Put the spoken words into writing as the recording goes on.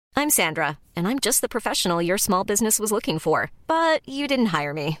I'm Sandra, and I'm just the professional your small business was looking for. But you didn't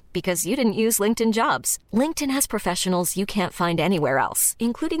hire me because you didn't use LinkedIn Jobs. LinkedIn has professionals you can't find anywhere else,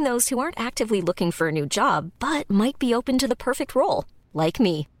 including those who aren't actively looking for a new job, but might be open to the perfect role, like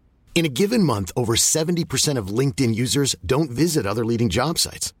me. In a given month, over 70% of LinkedIn users don't visit other leading job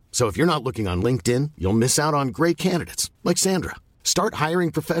sites. So if you're not looking on LinkedIn, you'll miss out on great candidates like Sandra. Start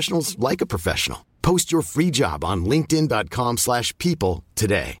hiring professionals like a professional. Post your free job on linkedin.com/people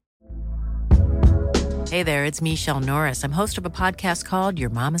today. Hey there, it's Michelle Norris. I'm host of a podcast called Your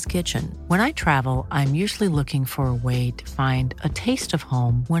Mama's Kitchen. When I travel, I'm usually looking for a way to find a taste of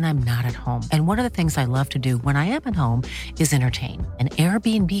home when I'm not at home. And one of the things I love to do when I am at home is entertain. And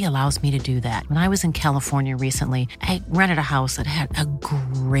Airbnb allows me to do that. When I was in California recently, I rented a house that had a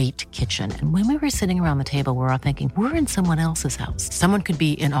great kitchen. And when we were sitting around the table, we're all thinking, we're in someone else's house. Someone could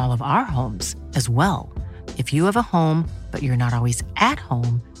be in all of our homes as well. If you have a home, but you're not always at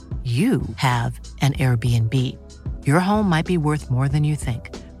home, you have an Airbnb. Your home might be worth more than you think.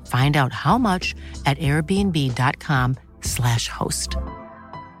 Find out how much at airbnb.com/host.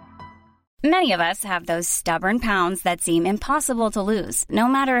 Many of us have those stubborn pounds that seem impossible to lose, no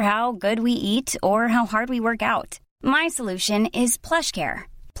matter how good we eat or how hard we work out. My solution is PlushCare.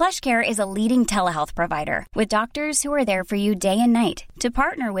 PlushCare is a leading telehealth provider with doctors who are there for you day and night to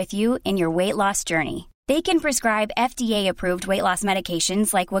partner with you in your weight loss journey. They can prescribe FDA-approved weight loss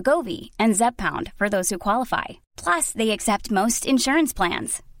medications like Wegovy and Zepbound for those who qualify. Plus, they accept most insurance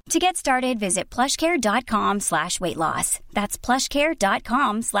plans. To get started, visit plushcare.com/weight loss. That's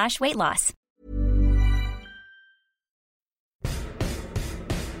plushcare.com/weight loss.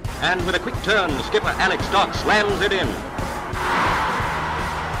 And with a quick turn, skipper Alex Dock slams it in.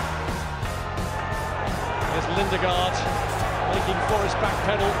 There's Lindegaard making Forrest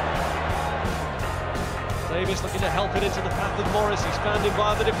backpedal. Davis looking to help it into the path of Morris. He's found him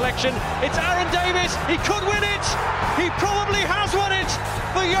via the deflection. It's Aaron Davis. He could win it. He probably has won it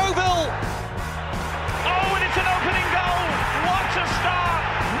for Yeovil. Oh, and it's an opening goal. What a start.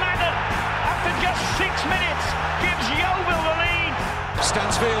 Madden, after just 6 minutes, gives Yeovil the lead.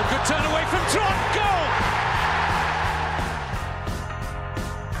 Stansfield, good turn away from Trot. Goal.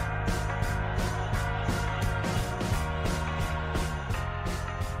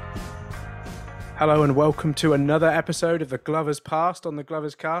 Hello and welcome to another episode of the Glovers Past on the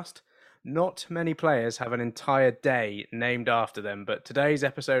Glovers Cast. Not many players have an entire day named after them, but today's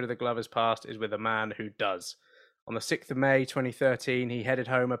episode of the Glovers Past is with a man who does. On the 6th of May 2013, he headed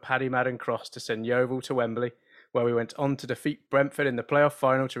home a Paddy Madden cross to send Yeovil to Wembley, where we went on to defeat Brentford in the playoff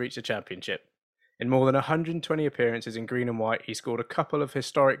final to reach the championship. In more than 120 appearances in green and white, he scored a couple of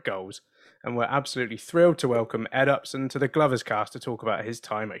historic goals, and we're absolutely thrilled to welcome Ed Upson to the Glovers Cast to talk about his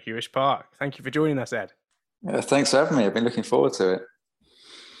time at Hewish Park. Thank you for joining us, Ed. Thanks for having me. I've been looking forward to it.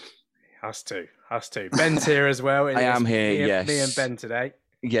 Us too. Ben's here as well. I am here, yes. Me and Ben today.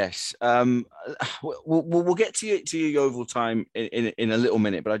 Yes. We'll get to your Yeovil time in a little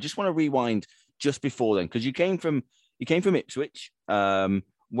minute, but I just want to rewind just before then, because you came from Ipswich,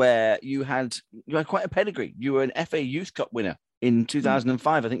 where you had quite a pedigree. You were an FA Youth Cup winner in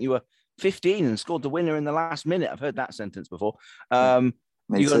 2005. I think you were 15 and scored the winner in the last minute. I've heard that sentence before. You got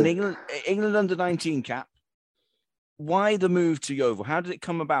an England under-19 cap. Why the move to Yeovil? How did it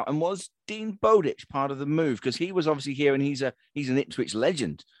come about? And was Dean Bowditch part of the move? Because he was obviously here and he's an Ipswich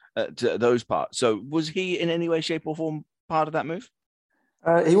legend to those parts. So was he in any way, shape or form part of that move?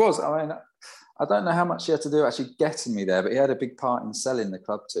 He was. I mean, I don't know how much he had to do actually getting me there, but he had a big part in selling the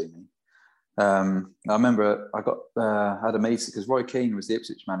club to me. I remember I had a meeting because Roy Keane was the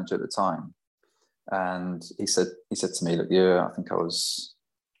Ipswich manager at the time, and he said to me, "Look, I think I was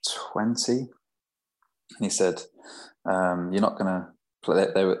 20," and he said, "You're not going to play."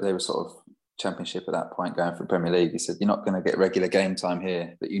 They were sort of Championship at that point, going for Premier League. He said, "You're not going to get regular game time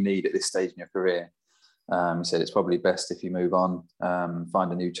here that you need at this stage in your career." He said, "It's probably best if you move on,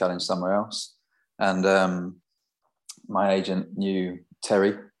 find a new challenge somewhere else." And my agent knew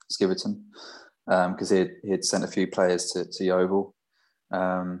Terry Skiverton because he had sent a few players to Yeovil,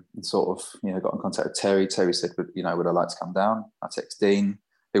 and sort of got in contact with Terry. Terry said, would I like to come down? I texted Dean,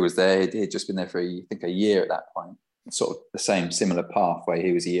 who was there. He had just been there for I think a year at that point. Sort of the similar pathway.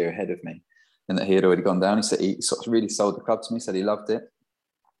 He was a year ahead of me, and that he had already gone down. He said he sort of really sold the club to me. Said he loved it.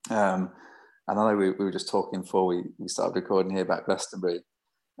 And I know we were just talking before we started recording here about Glastonbury,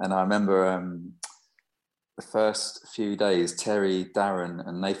 and I remember the first few days, Terry, Darren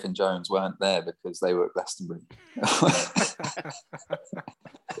and Nathan Jones weren't there because they were at Glastonbury.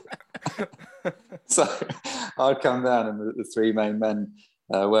 So I'd come down and the three main men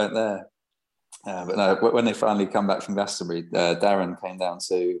weren't there. But no, when they finally come back from Glastonbury, Darren came down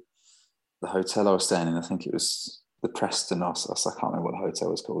to the hotel I was staying in, I think it was the Preston, I can't remember what the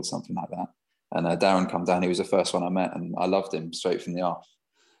hotel was called, something like that. And Darren come down, he was the first one I met, and I loved him straight from the off.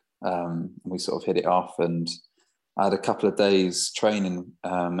 We sort of hit it off, and I had a couple of days training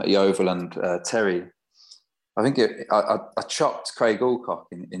at Yeovil, and Terry, I think I chopped Craig Alcock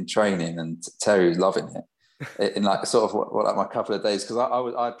in training, and Terry was loving it. In like sort of like my couple of days, because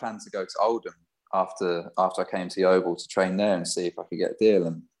I planned to go to Oldham after I came to Yeovil to train there and see if I could get a deal.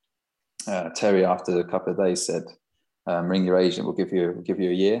 And Terry, after a couple of days, said, "Ring your agent. We'll give you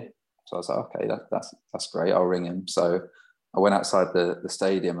a year." So I was like, "Okay, that's great. I'll ring him." So I went outside the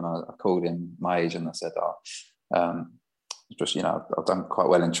stadium and I called him, my agent. I said, just, I've done quite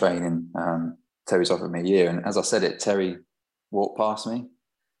well in training. Terry's offered me a year. And as I said it, Terry walked past me.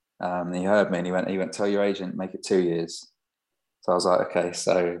 He heard me and he went, "Tell your agent, make it 2 years." So I was like, okay.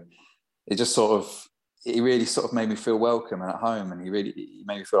 So it just he really sort of made me feel welcome and at home. And he made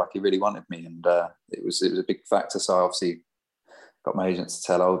me feel like he really wanted me. And it was a big factor. So I obviously got my agent to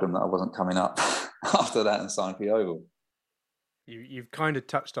tell Oldham that I wasn't coming up after that and signed for Yeovil. You've kind of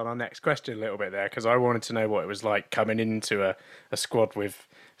touched on our next question a little bit there, because I wanted to know what it was like coming into a squad with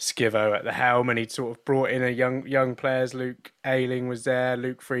Skivo at the helm, and he'd sort of brought in a young players. Luke Ayling was there,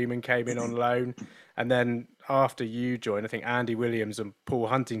 Luke Freeman came in on loan, and then after you joined, I think Andy Williams and Paul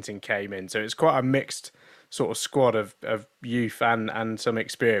Huntington came in. So it's quite a mixed sort of squad of youth and some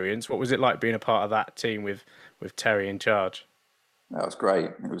experience. What was it like being a part of that team with Terry in charge? That was great.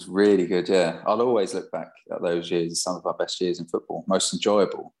 It was really good, yeah. I'll always look back at those years as some of our best years in football, most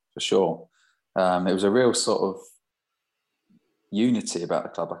enjoyable, for sure. It was a real sort of unity about the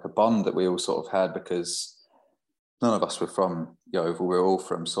club, like a bond that we all sort of had, because none of us were from Yeovil. We were all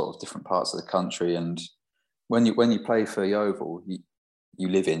from sort of different parts of the country. And when you play for Yeovil, you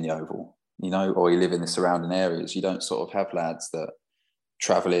live in Yeovil, or you live in the surrounding areas. You don't sort of have lads that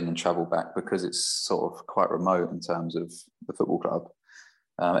travel in and travel back, because it's sort of quite remote in terms of the football club.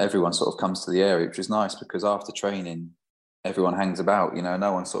 Everyone sort of comes to the area, which is nice, because after training, everyone hangs about.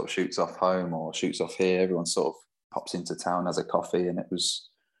 No one sort of shoots off home or shoots off here. Everyone sort of pops into town, has a coffee, and it was,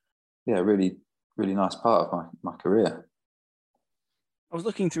 really, really nice part of my career. I was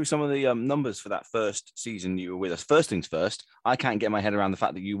looking through some of the numbers for that first season you were with us. First things first, I can't get my head around the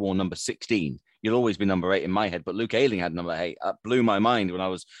fact that you wore number 16. You'll always be number 8 in my head, but Luke Ayling had number 8. That blew my mind when I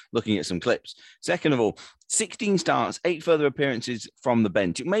was looking at some clips. Second of all, 16 starts, 8 further appearances from the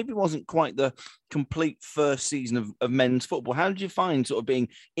bench. It maybe wasn't quite the complete first season of men's football. How did you find sort of being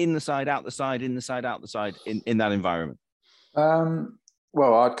in the side, out the side, in the side, out the side in that environment?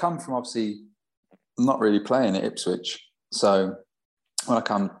 Well, I'd come from obviously not really playing at Ipswich. So when I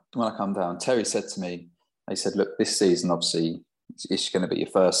come down, Terry said to me, he said, "Look, this season, obviously, it's going to be your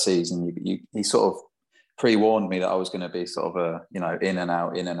first season." He sort of pre-warned me that I was going to be sort of in and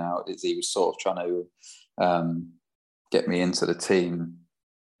out. He was sort of trying to get me into the team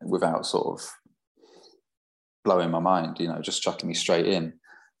without sort of blowing my mind, just chucking me straight in.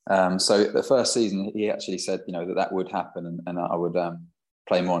 So the first season, he actually said, that would happen, and I would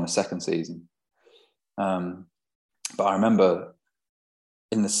play more in the second season. But I remember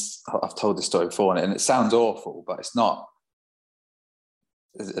I've told this story before, and it sounds awful, but it's not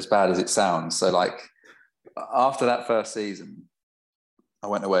as bad as it sounds. So like after that first season, I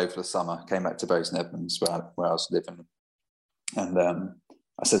went away for the summer, came back to Bows and Edmonds where I was living. And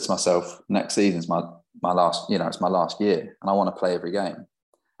I said to myself, next season's my last, it's my last year, and I want to play every game.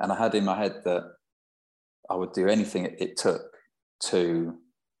 And I had in my head that I would do anything it took to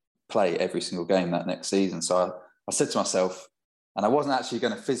play every single game that next season. So I said to myself, and I wasn't actually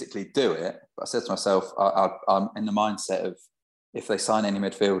going to physically do it, but I said to myself, I'm in the mindset of, if they sign any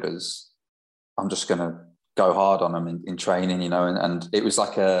midfielders, I'm just going to go hard on them in training, and it was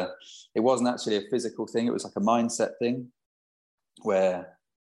like it wasn't actually a physical thing. It was like a mindset thing where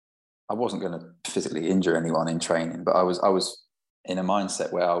I wasn't going to physically injure anyone in training, but I was in a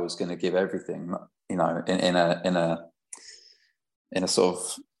mindset where I was going to give everything, in a sort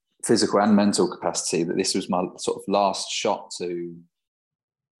of physical and mental capacity, that this was my sort of last shot to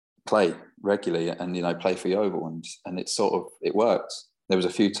play regularly and play for Yeovil, and it worked. There was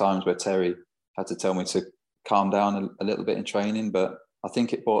a few times where Terry had to tell me to calm down a little bit in training, but I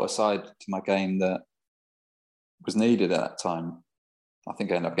think it brought a side to my game that was needed at that time. I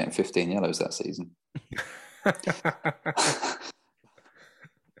think I ended up getting 15 yellows that season.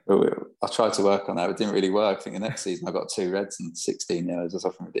 I tried to work on that, but it didn't really work. I think the next season I got 2 reds and 16 yellows or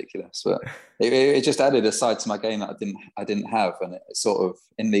something ridiculous. But it just added a side to my game that I didn't have, and it sort of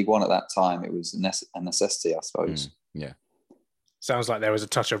in League One at that time it was a necessity, I suppose. Yeah. Sounds like there was a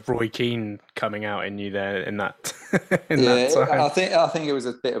touch of Roy Keane coming out in you there in that. That time. I think it was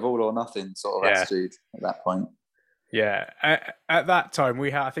a bit of all or nothing sort of attitude at that point. Yeah, at that time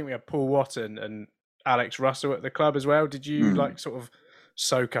I think we had Paul Watton and Alex Russell at the club as well. Did you like sort of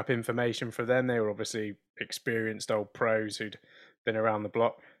soak up information from them? They were obviously experienced old pros who'd been around the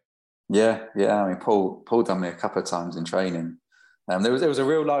block. Yeah. I mean, Paul done me a couple of times in training. There was a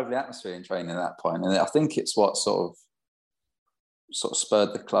real lively atmosphere in training at that point, and I think it's what sort of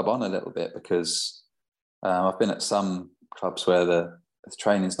spurred the club on a little bit, because I've been at some clubs where the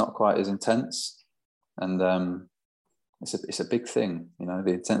training's not quite as intense, and it's a big thing,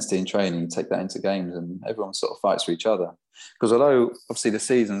 the intensity in training. You take that into games, and everyone sort of fights for each other. Because although obviously the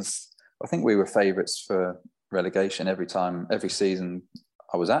seasons, I think we were favourites for relegation every season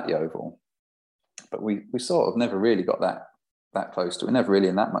I was at Yeovil, but we sort of never really got that close to it. We're never really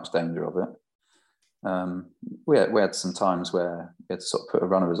in that much danger of it. We had some times where we had to sort of put a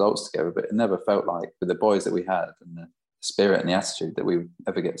run of results together, but it never felt like, with the boys that we had and the spirit and the attitude, that we would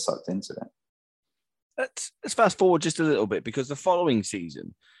ever get sucked into it. Let's fast forward just a little bit, because the following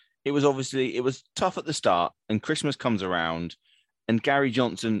season, it was tough at the start, and Christmas comes around, and Gary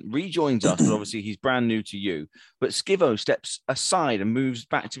Johnson rejoins us, but obviously he's brand new to you. But Skivo steps aside and moves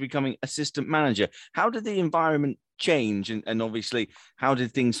back to becoming assistant manager. How did the environment change, and obviously how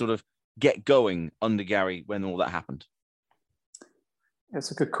did things sort of get going under Gary when all that happened? It's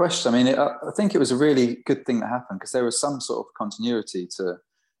a good question. I mean, I think it was a really good thing that happened, because there was some sort of continuity to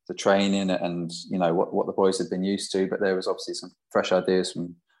training and what the boys had been used to, but there was obviously some fresh ideas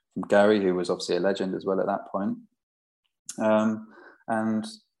from Gary, who was obviously a legend as well at that point. And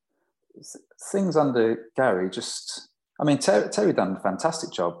things under Gary Terry done a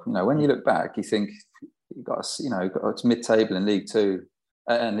fantastic job. When you look back, you think he got us, got mid-table in League Two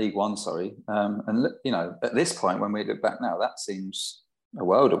and League One, sorry. And at this point, when we look back now, that seems a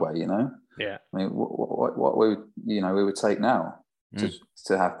world away. Yeah. I mean, what we would take now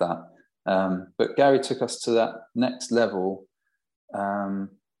to have that. But Gary took us to that next level.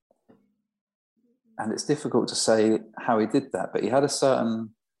 And it's difficult to say how he did that, but he had a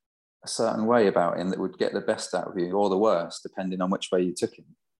certain way about him that would get the best out of you or the worst, depending on which way you took him.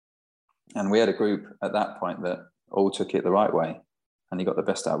 And we had a group at that point that all took it the right way, and he got the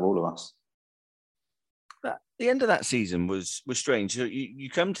best out of all of us. The end of that season was strange. So you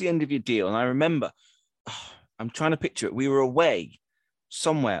come to the end of your deal, and I remember, I'm trying to picture it. We were away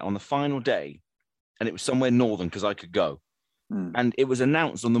somewhere on the final day, and it was somewhere northern because I could go. And it was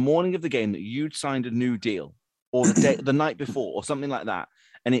announced on the morning of the game that you'd signed a new deal, or the night before, or something like that.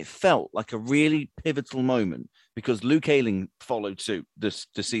 And it felt like a really pivotal moment, because Luke Ayling followed suit the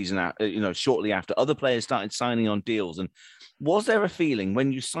season out, shortly after. Other players started signing on deals. And was there a feeling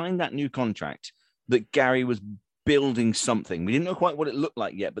when you signed that new contract that Gary was building something? We didn't know quite what it looked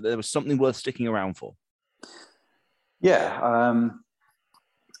like yet, but there was something worth sticking around for. Yeah.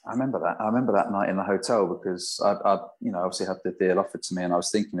 I remember that night in the hotel, because I obviously had the deal offered to me, and I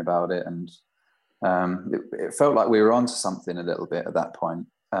was thinking about it, and it felt like we were onto something a little bit at that point.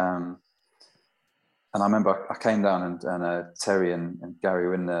 And I remember I came down, and Terry and Gary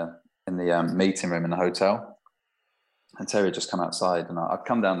were in the meeting room in the hotel, and Terry had just come outside, and I'd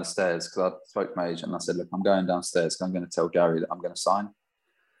come down the stairs because I spoke to my agent, and I said, "Look, I'm going downstairs because I'm going to tell Gary that I'm going to sign."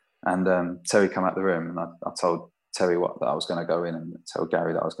 And Terry came out the room, and I told Terry that I was going to go in and tell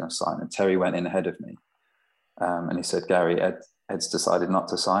Gary that I was going to sign. And Terry went in ahead of me, and he said, "Gary, Ed's decided not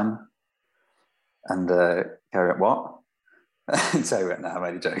to sign." And Gary went, "What?" And Terry went, "No, I'm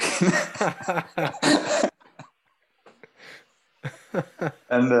only joking."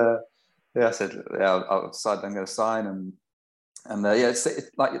 And I said, "Yeah, I'll decide I'm going to sign." And it's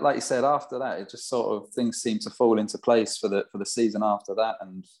like you said, after that, it just sort of, things seemed to fall into place for the season after that.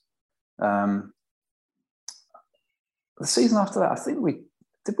 And the season after that, I think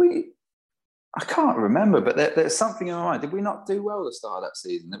I can't remember, but there's something in my mind. Did we not do well at the start of that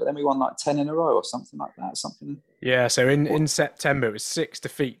season? But then we won like 10 in a row or something like that. Yeah, so in September, it was 6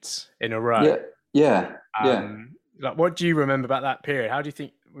 defeats in a row. Yeah. Like, what do you remember about that period? How do you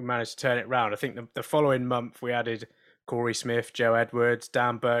think we managed to turn it around? I think the following month we added Corey Smith, Joe Edwards,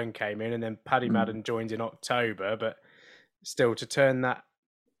 Dan Byrne came in, and then Paddy Madden joined in October. But still, to turn that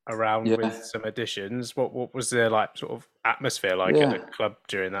around with some additions, what was the sort of atmosphere like at the club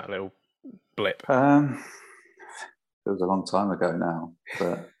during that little blip? It was a long time ago now,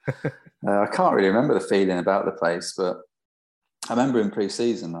 but I can't really remember the feeling about the place. But I remember in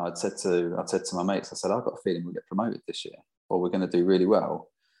pre-season, I'd said to my mates, I said, "I've got a feeling we'll get promoted this year, or we're going to do really well."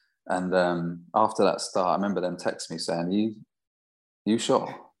 And after that start, I remember them texting me saying, "You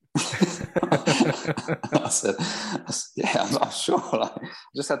sure?" I said, yeah, I'm sure. Like, I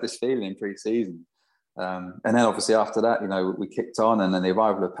just had this feeling in pre-season. And then obviously after that, we kicked on, and then the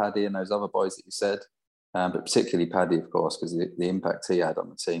arrival of Paddy and those other boys that you said, but particularly Paddy, of course, because the impact he had on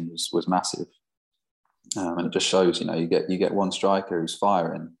the team was massive. And it just shows, you get one striker who's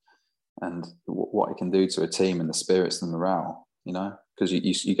firing, and what he can do to a team and the spirits and the morale, because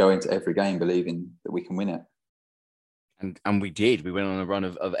you go into every game believing that we can win it. And we did. We went on a run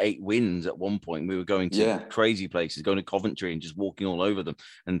of 8 wins at one point. We were going to crazy places, going to Coventry and just walking all over them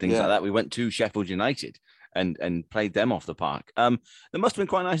and things like that. We went to Sheffield United and played them off the park. That must have been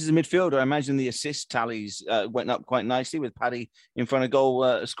quite nice as a midfielder. I imagine the assist tallies went up quite nicely with Paddy in front of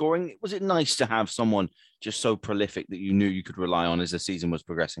goal scoring. Was it nice to have someone just so prolific that you knew you could rely on as the season was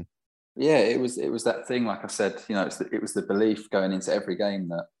progressing? Yeah, it was that thing, like I said, it was the belief going into every game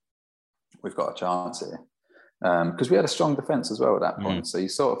that we've got a chance here. Because we had a strong defence as well at that point. So you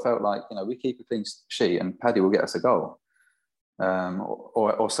sort of felt like, we keep a clean sheet and Paddy will get us a goal.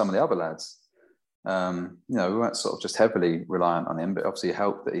 Or some of the other lads. We weren't sort of just heavily reliant on him, but obviously it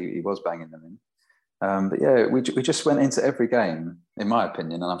helped that he was banging them in. But yeah, we just went into every game, in my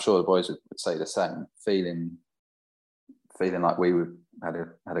opinion, and I'm sure the boys would say the same, feeling like we had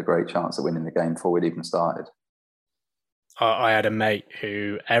a great chance of winning the game before we'd even started. I had a mate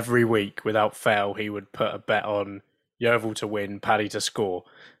who every week, without fail, he would put a bet on Yeovil to win, Paddy to score,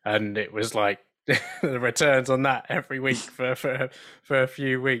 and it was like the returns on that every week for a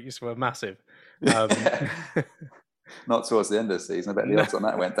few weeks were massive. Not towards the end of the season. I bet the odds on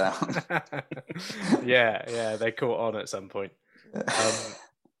that went down. yeah, they caught on at some point.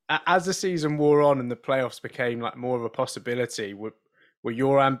 As the season wore on and the playoffs became like more of a possibility, were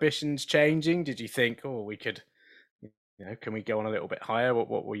your ambitions changing? Did you think, we could? Can we go on a little bit higher?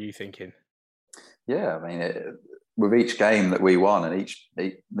 What were you thinking? Yeah, I mean, with each game that we won and each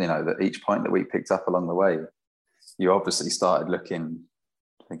point that we picked up along the way, you obviously started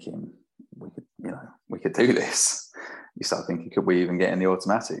thinking we could do this. You start thinking, could we even get in the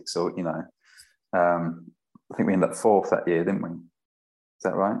automatics? Or I think we ended up 4th that year, didn't we? Is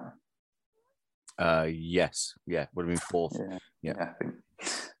that right? Yes. Yeah, would have been 4th. Yeah. I think.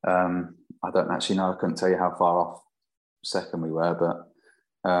 I don't actually know. I couldn't tell you how far off second we were, but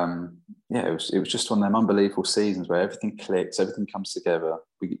it was just one of them unbelievable seasons where everything clicks, everything comes together.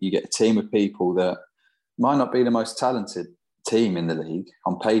 You get a team of people that might not be the most talented team in the league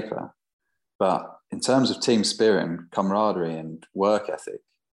on paper, but in terms of team spirit and camaraderie and work ethic,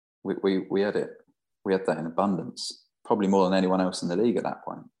 we had it. We had that in abundance, probably more than anyone else in the league at that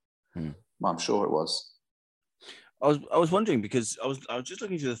point. I'm sure it was. I was wondering, because I was just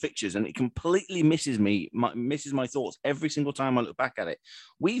looking through the fixtures and it completely misses my thoughts every single time I look back at it.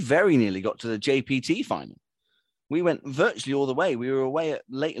 We very nearly got to the JPT final. We went virtually all the way. We were away at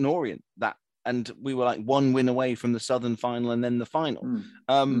Leyton Orient and we were like 1 win away from the Southern final and then the final.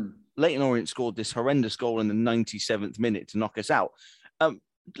 Leyton Orient scored this horrendous goal in the 97th minute to knock us out.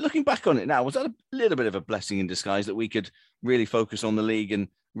 Looking back on it now, was that a little bit of a blessing in disguise that we could really focus on the league and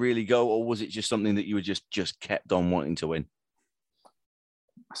really go, or was it just something that you were just kept on wanting to win?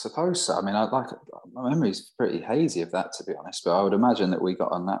 I suppose so. I mean, my memory's pretty hazy of that, to be honest, but I would imagine that we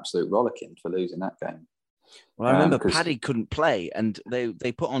got an absolute rollicking for losing that game. Well, I remember Paddy couldn't play, and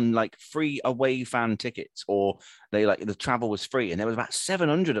they put on like free away fan tickets, or the travel was free, and there was about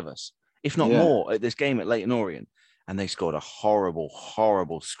 700 of us, if not more, at this game at Leyton Orient, and they scored a horrible,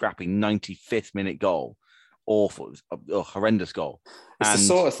 scrappy 95th minute goal. Awful, horrendous goal. It's the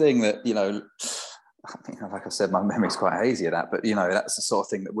sort of thing that, like I said, my memory's quite hazy of that, but, that's the sort of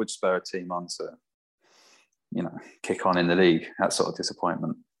thing that would spur a team on to, kick on in the league, that sort of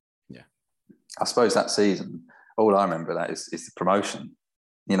disappointment. Yeah. I suppose that season, all I remember that is the promotion.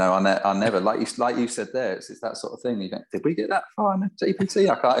 I never, like you said there, it's that sort of thing. You think, did we get that far in the JPT?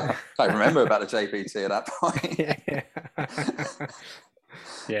 I can't remember about the JPT at that point.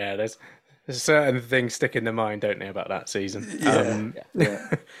 Yeah, there's certain things stick in the mind, don't they, about that season?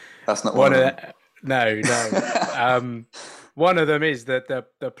 Yeah. That's not one of them. No. One of them is that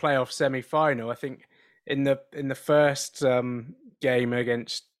the playoff semi-final. I think in the first game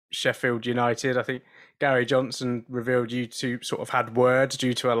against Sheffield United, I think Gary Johnson revealed you two sort of had words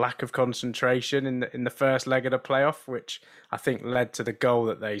due to a lack of concentration in the first leg of the playoff, which I think led to the goal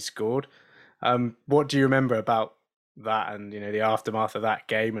that they scored. What do you remember about that and the aftermath of that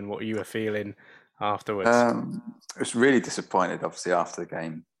game and what you were feeling afterwards? I was really disappointed, obviously, after the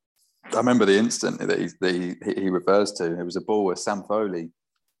game. I remember the instant that he refers to. It was a ball with Sam Foley.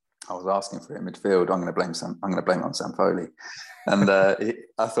 I was asking for it in midfield. I'm going to blame it on Sam Foley, and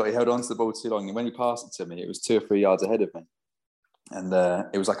I thought he held on to the ball too long. And when he passed it to me, it was 2 or 3 yards ahead of me. And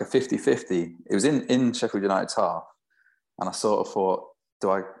it was like a 50-50. It was in Sheffield United's half. And I sort of thought,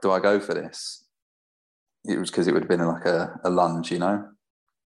 do I go for this? It was because it would have been like a lunge, and I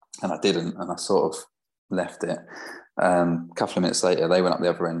didn't, and I sort of left it. A couple of minutes later, they went up the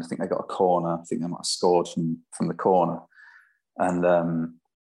other end. I think they got a corner. I think they might have scored from the corner. And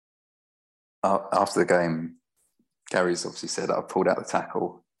after the game, Gary's obviously said I pulled out the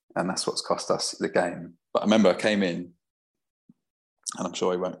tackle, and that's what's cost us the game. But I remember I came in, and I'm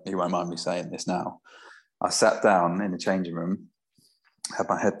sure he won't mind me saying this now. I sat down in the changing room, had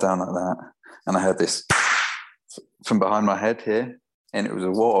my head down like that, and I heard this from behind my head here, and it was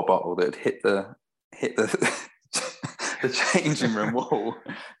a water bottle that had hit the the changing room wall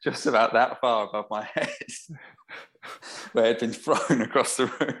just about that far above my head, where it had been thrown across the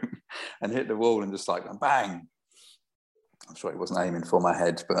room and hit the wall and just like bang. I'm sure he wasn't aiming for my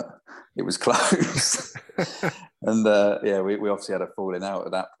head, but it was close. And we obviously had a falling out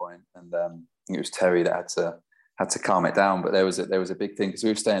at that point, and it was Terry that had to calm it down. But there was a big thing because we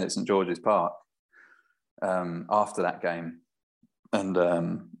were staying at St George's Park after that game, and I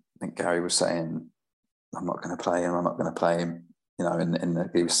think Gary was saying, "I'm not going to play him. I'm not going to play him."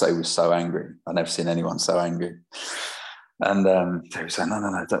 He was so angry. I've never seen anyone so angry. And they were saying,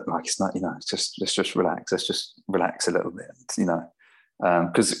 no, don't, like, it's not, let's just relax. Let's just relax a little bit,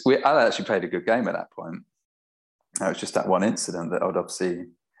 because I actually played a good game at that point. It was just that one incident that would obviously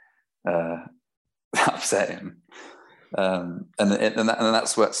upset him. And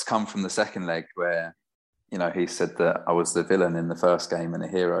that's what's come from the second leg, where, he said that I was the villain in the first game and a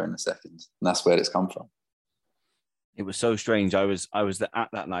hero in the second. And that's where it's come from. It was so strange. I was at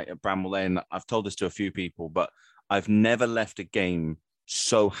that night at Bramall Lane. I've told this to a few people, but I've never left a game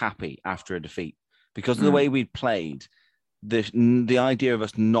so happy after a defeat because of the way we'd played. The idea of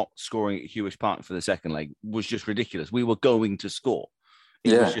us not scoring at Hewish Park for the second leg was just ridiculous. We were going to score.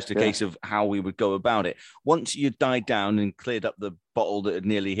 It was just a case of how we would go about it. Once you died down and cleared up the bottle that had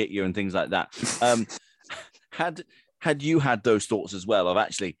nearly hit you and things like that, had you had those thoughts as well of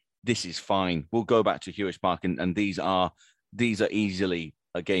actually, this is fine. We'll go back to Hewish Park and these are easily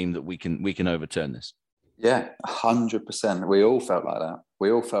a game that we can overturn this. Yeah, 100%. We all felt like that.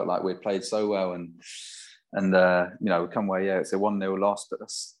 We all felt like we'd played so well, and we come away. Yeah, it's a 1-0 loss, but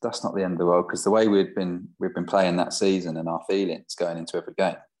that's not the end of the world, because the way we've been playing that season and our feelings going into every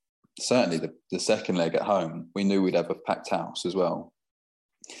game. Certainly, the second leg at home, we knew we'd have a packed house as well.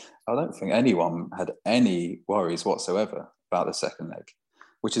 I don't think anyone had any worries whatsoever about the second leg,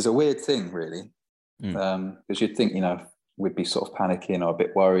 which is a weird thing, really, because you'd think we'd be sort of panicking or a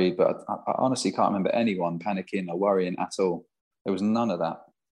bit worried, but I honestly can't remember anyone panicking or worrying at all. There was none of that.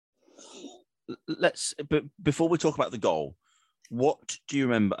 But before we talk about the goal, what do you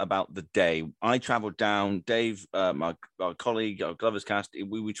remember about the day? I travelled down, Dave, our colleague, our Glover's Cast,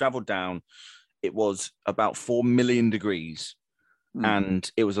 we travelled down. It was about 4 million degrees and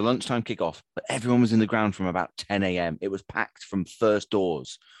it was a lunchtime kickoff, but everyone was in the ground from about 10 a.m. It was packed from first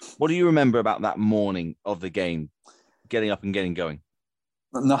doors. What do you remember about that morning of the game? Getting up and getting going?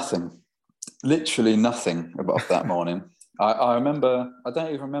 Nothing. Literally nothing about that morning. I remember, I don't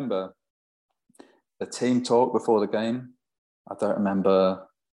even remember the team talk before the game. I don't remember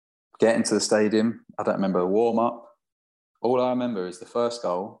getting to the stadium. I don't remember a warm-up. All I remember is the first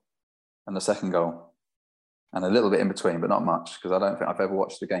goal and the second goal, and a little bit in between, but not much, because I don't think I've ever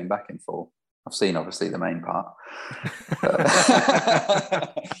watched the game back in full. I've seen, obviously, the main part about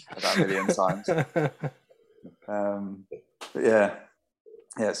a million times. But yeah,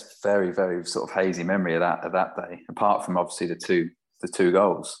 it's very, very sort of hazy memory of that day. Apart from obviously the two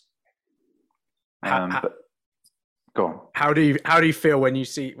goals. But go on. How do you feel when you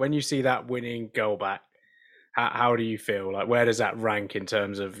see that winning goal back? How do you feel? Like, where does that rank in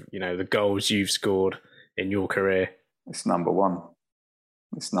terms of the goals you've scored in your career? It's number one.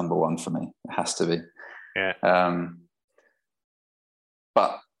 It's number one for me. It has to be. Yeah.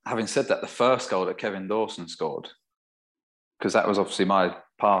 But having said that, the first goal that Kevin Dawson scored, because that was obviously my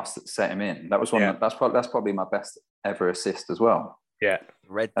pass that set him in. That was one. That's probably my best ever assist as well. Yeah,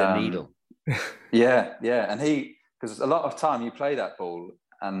 thread the needle. Yeah, and because a lot of time you play that ball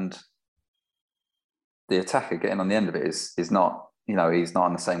and the attacker getting on the end of it is not, he's not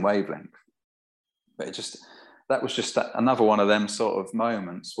on the same wavelength. But that was just another one of them sort of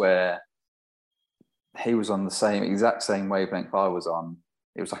moments where he was on the exact same wavelength I was on.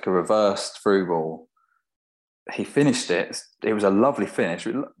 It was like a reversed through ball. He finished it. It was a lovely finish,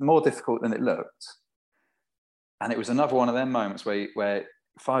 more difficult than it looked. And it was another one of them moments where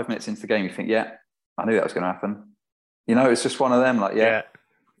 5 minutes into the game, you think, yeah, I knew that was going to happen. It's just one of them, like,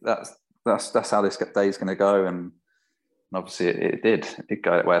 that's how this day is going to go. And And obviously it did. It did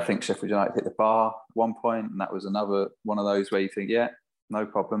go that way. I think Sheffield United hit the bar at one point, and that was another one of those where you think, yeah, no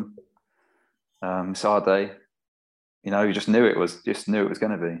problem. It's our day. You just knew it was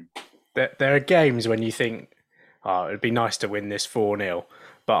going to be. There are games when you think, oh, it'd be nice to win this 4-0.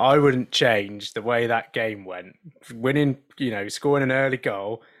 But I wouldn't change the way that game went. Winning, scoring an early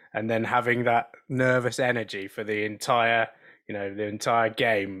goal and then having that nervous energy for the entire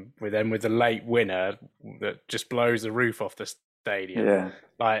game with the late winner that just blows the roof off the stadium. Yeah.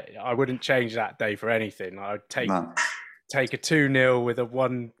 Like, I wouldn't change that day for anything. I'd take a 2-0 with a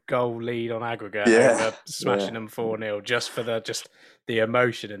 1-goal lead on aggregate over smashing them 4-0 just for the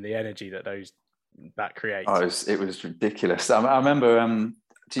emotion and the energy that creates. Oh, it was ridiculous. I remember.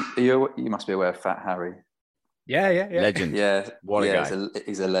 You must be aware of Fat Harry. Yeah. Legend. Yeah, what a guy.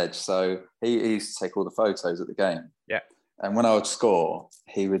 He's a legend. So he used to take all the photos at the game. Yeah. And when I would score,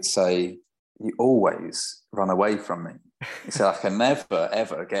 he would say, "You always run away from me." He said, "I can never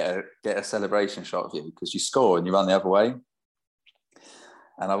ever get a celebration shot of you because you score and you run the other way."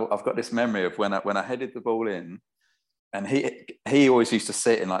 And I've got this memory of when I headed the ball in, and he always used to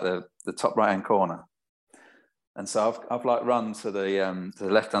sit in like the top right hand corner. And so I've like run to the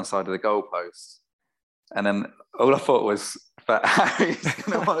left hand side of the goalpost, and then all I thought was, "Fat Harry's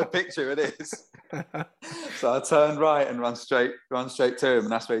going to want a picture of this." So I turned right and run straight to him, and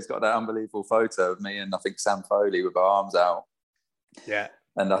that's where he's got that unbelievable photo of me and I think Sam Foley with our arms out. Yeah.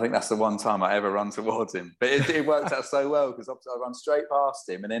 And I think that's the one time I ever run towards him. But it worked out so well because I run straight past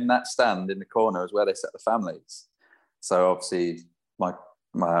him, and in that stand in the corner is where they set the families. So obviously my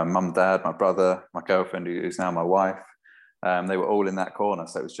mum, dad, my brother, my girlfriend, who's now my wife, they were all in that corner.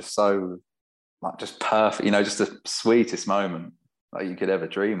 So it was just so, like, just perfect, just the sweetest moment like you could ever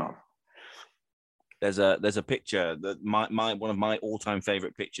dream of. There's a picture that one of my all-time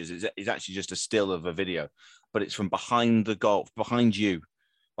favorite pictures is actually just a still of a video, but it's from behind the goal, behind you,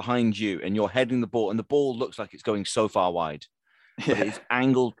 and you're heading the ball, and the ball looks like it's going so far wide. Yeah. But it's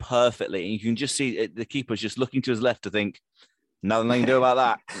angled perfectly, and you can just see the keeper's just looking to his left to think, nothing I can do about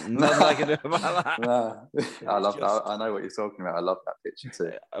that. Nothing I can do about that. No. I know what you're talking about. I love that picture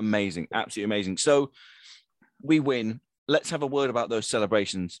too. Amazing. Absolutely amazing. So we win. Let's have a word about those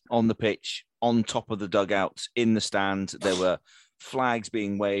celebrations on the pitch, on top of the dugouts, in the stand. There were flags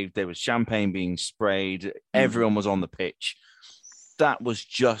being waved. There was champagne being sprayed. Everyone was on the pitch. That was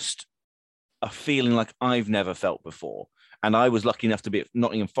just a feeling like I've never felt before. And I was lucky enough to be at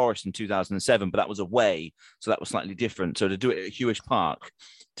Nottingham Forest in 2007, but that was away, so that was slightly different. So to do it at Hewish Park,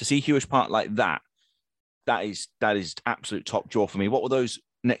 to see Hewish Park like that is absolute top draw for me. What were those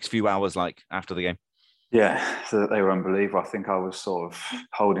next few hours like after the game? Yeah, so they were unbelievable. I think I was sort of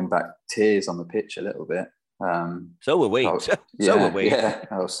holding back tears on the pitch a little bit. So were we. Yeah,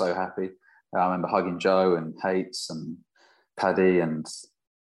 I was so happy. I remember hugging Joe and Hates and Paddy and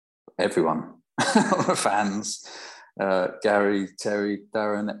everyone, fans. Gary, Terry,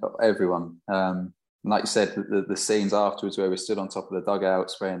 Darren, everyone. Like you said, the scenes afterwards where we stood on top of the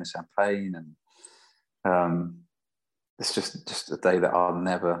dugout spraying the champagne, and it's just a day that I'll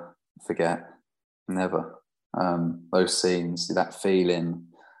never forget. Never. Those scenes, that feeling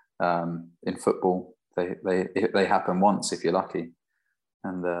in football, they happen once if you're lucky,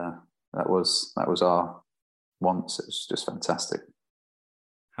 and that was our once. It was just fantastic.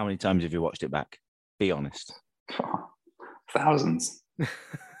 How many times have you watched it back? Be honest. Thousands.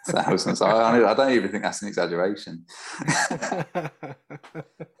 I don't even think that's an exaggeration.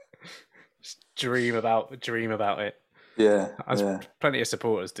 Just dream about it. Yeah, as plenty of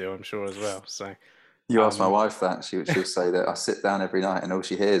supporters do, I'm sure, as well. So you ask my wife that, she'll say that I sit down every night and all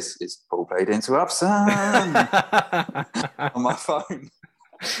she hears is "ball played into Upson" on my phone.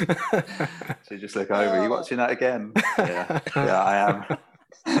 She just look over. Are you watching that again? Yeah, I am.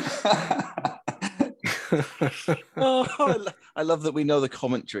 I love that we know the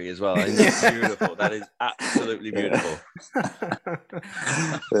commentary as well. It's beautiful. That is absolutely beautiful.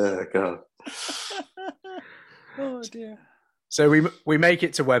 Oh God. Oh dear. So we make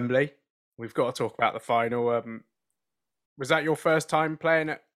it to Wembley. We've got to talk about the final. Was that your first time playing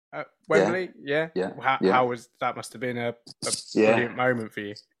at Wembley? Yeah. How was that? Must have been a brilliant moment for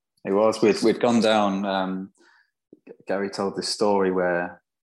you. It was. We'd gone down. Gary told this story where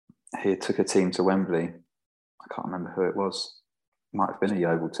he took a team to Wembley. I can't remember who it was. Might have been a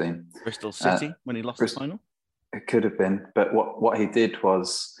Yeovil team. Bristol City when he lost the final? It could have been. But what he did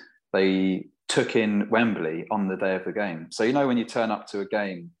was they took in Wembley on the day of the game. So, when you turn up to a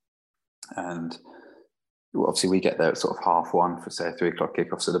game and obviously we get there at sort of 1:30 for, say, a 3:00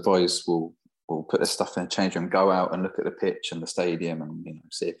 kickoff. So the boys will will put their stuff in a change room, go out and look at the pitch and the stadium and, you know,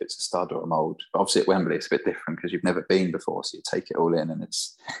 see if it's a stud or a mould. But obviously at Wembley, it's a bit different because you've never been before. So you take it all in, and I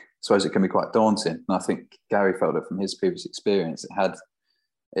suppose it can be quite daunting. And I think Gary felt it from his previous experience. It had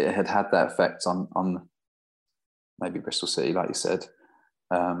that effect on maybe Bristol City, like you said,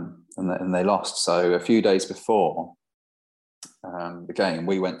 and they lost. So a few days before the game,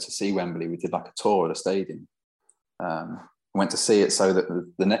 we went to see Wembley. We did like a tour of the stadium. Went to see it so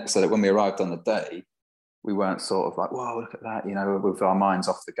that so that when we arrived on the day, we weren't sort of like, whoa, look at that, you know, with our minds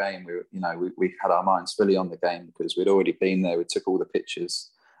off the game. We had our minds fully on the game because we'd already been there. We took all the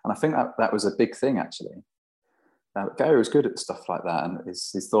pictures, and I think that was a big thing actually. Gary was good at stuff like that, and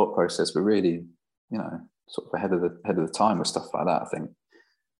his thought process were really, you know, sort of ahead of the time with stuff like that. I think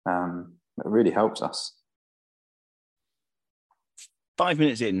it really helped us. 5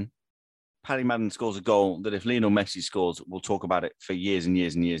 minutes in, Paddy Madden scores a goal that if Lionel Messi scores, we'll talk about it for years and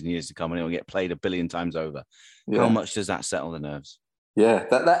years and years and years to come, and it will get played a billion times over. Yeah. How much does that settle the nerves? Yeah,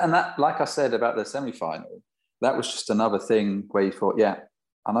 that like I said about the semi-final, that was just another thing where you thought, yeah,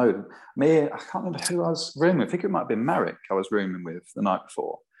 I know. I can't remember who I was rooming with. I think it might have been Marek I was rooming with the night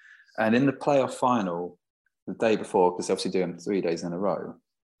before. And in the playoff final, the day before, because obviously doing 3 days in a row,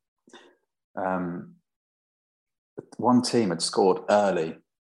 one team had scored early,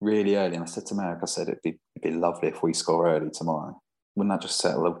 really early. And I said to Marek, it'd be lovely if we score early tomorrow. Wouldn't that just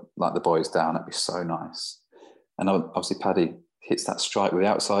settle like the boys down? That'd be so nice. And obviously Paddy hits that strike with the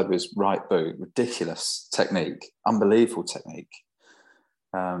outside of his right boot. Ridiculous technique, unbelievable technique.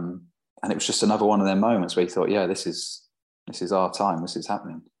 And it was just another one of their moments where you thought, yeah, this is our time. This is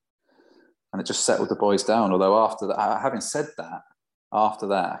happening. And it just settled the boys down. Although after that, having said that, after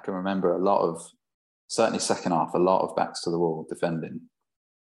that, I can remember certainly second half, a lot of backs to the wall defending.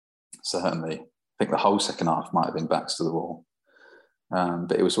 Certainly. I think the whole second half might have been backs to the wall.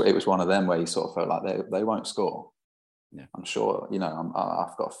 But it was one of them where you sort of felt like they won't score. Yeah. I'm sure, you know,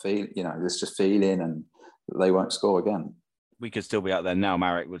 I've got a feel, you know, there's just feeling and they won't score again. We could still be out there now.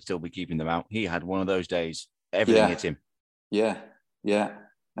 Marek would still be keeping them out. He had one of those days. Everything hit him. Yeah. It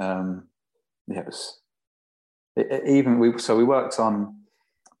was we worked on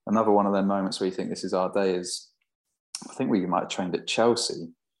another one of them moments where you think this is our day. Is I think we might have trained at Chelsea,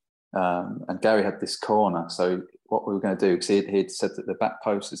 and Gary had this corner. So what we were going to do, because he'd said that the back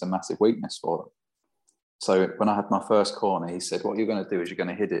post is a massive weakness for them. So when I had my first corner, he said, what you're going to do is you're going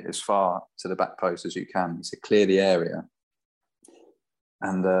to hit it as far to the back post as you can. He said, clear the area.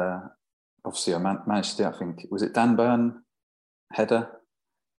 And obviously I managed to do, I think, was it Dan Burn header?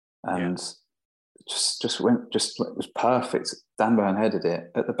 And it was perfect. Dan Burn headed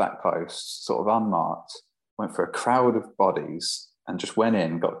it at the back post, sort of unmarked, went for a crowd of bodies and just went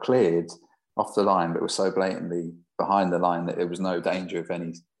in, got cleared off the line, but was so blatantly behind the line that there was no danger of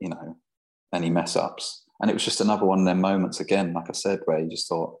any mess ups. And it was just another one of them moments again, like I said, where you just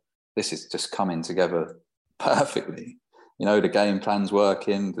thought, this is just coming together perfectly. You know, the game plan's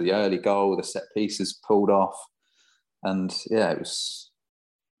working, the early goal, the set pieces pulled off. And yeah, it was,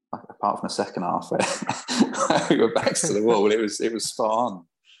 apart from the second half where we were backs to the wall, it was spot on.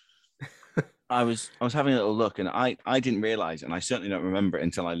 I was having a little look, and I didn't realise, and I certainly don't remember it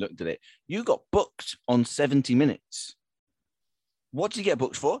until I looked at it. You got booked on 70 minutes. What did you get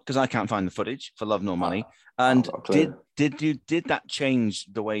booked for? Because I can't find the footage, for love nor money. And did that change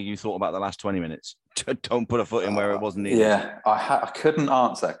the way you thought about the last 20 minutes? Don't put a foot in where it wasn't needed. Yeah, I couldn't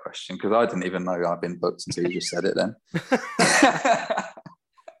answer that question because I didn't even know I'd been booked until you just said it then.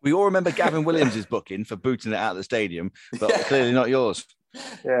 We all remember Gavin Williams' booking for booting it out of the stadium, but clearly not yours.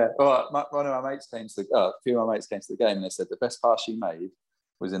 Yeah, well, one of my mates a few of my mates came to the game and they said the best pass you made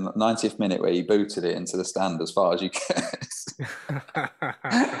was in the 90th minute where you booted it into the stand as far as you could.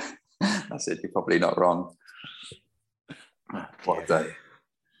 I said, you're probably not wrong. What a day.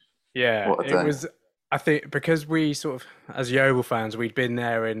 Yeah, it was, I think, because we sort of, as Yeovil fans, we'd been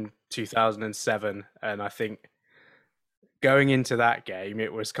there in 2007, and I think going into that game,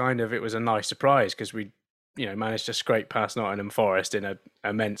 it was a nice surprise because we, managed to scrape past Nottingham Forest in an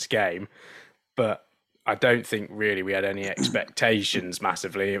immense game, but I don't think really we had any expectations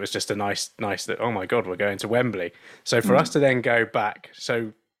massively. It was just a nice that, oh my God, we're going to Wembley. So for us to then go back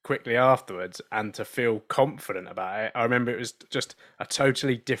so quickly afterwards and to feel confident about it, I remember it was just a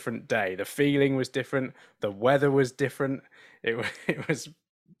totally different day. The feeling was different. The weather was different. It was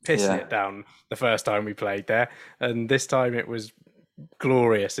pissing it down the first time we played there. And this time it was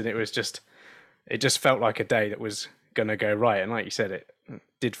glorious. And it just felt like a day that was going to go right. And like you said, it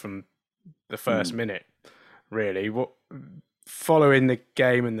did from the first minute, really. What following the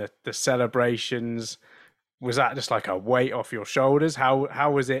game and the celebrations, was that just like a weight off your shoulders?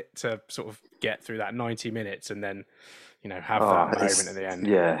 How was it to sort of get through that 90 minutes and then, have that moment at the end.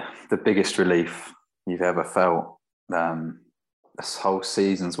 Yeah, the biggest relief you've ever felt. This whole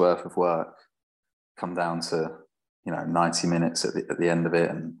season's worth of work come down to 90 minutes at the end of it,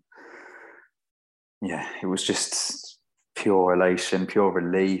 and it was just pure elation, pure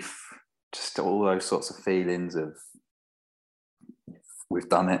relief, just all those sorts of feelings of we've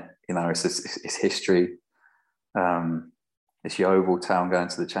done it. It's history. It's Yeovil Town going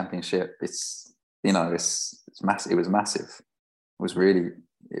to the Championship. It's massive. It was massive. It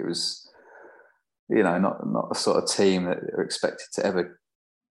was not the sort of team that are expected to ever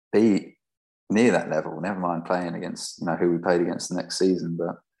be near that level. Never mind playing against who we played against the next season.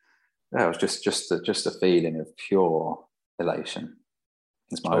 But it was just a feeling of pure elation.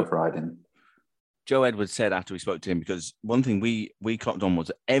 It's my overriding. Joe Edwards said after we spoke to him, because one thing we clocked on was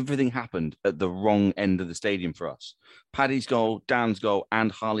that everything happened at the wrong end of the stadium for us. Paddy's goal, Dan's goal,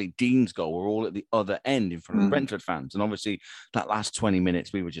 and Harley Dean's goal were all at the other end in front of Brentford fans. And obviously that last 20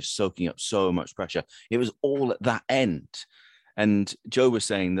 minutes, we were just soaking up so much pressure. It was all at that end. And Joe was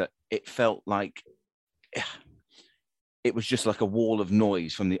saying that it felt like it was just like a wall of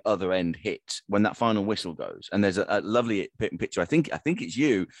noise from the other end hit when that final whistle goes. And there's a lovely picture. I think it's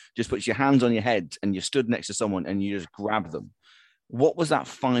you, just puts your hands on your head and you stood next to someone and you just grab them. What was that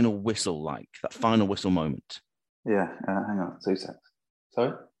final whistle like, that final whistle moment? Yeah, hang on, 2 seconds.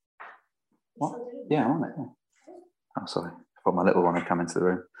 Sorry? What? Yeah, I'm on it. Yeah. Oh, sorry. I thought my little one had come into the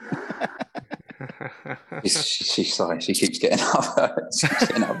room. She's sorry. She keeps getting up.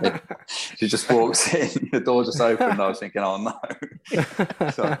 She just walks in. The door just opened. I was thinking, oh no.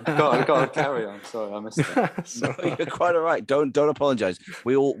 So I've got to carry on. Sorry, I missed it. No, you're quite all right. Don't apologise.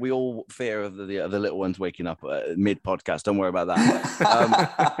 We all fear of the little ones waking up mid podcast. Don't worry about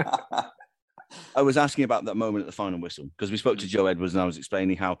that. I was asking about that moment at the final whistle because we spoke to Joe Edwards and I was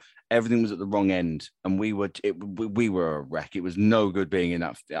explaining how everything was at the wrong end and we were a wreck. It was no good being in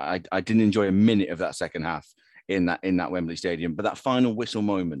that. I didn't enjoy a minute of that second half in that Wembley Stadium. But that final whistle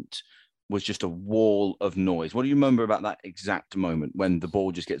moment was just a wall of noise. What do you remember about that exact moment when the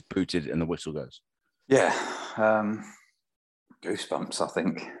ball just gets booted and the whistle goes? Yeah, goosebumps. I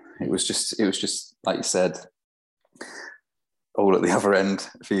think it was just like you said, all at the other end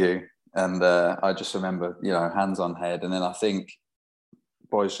for you. And I just remember, hands on head. And then I think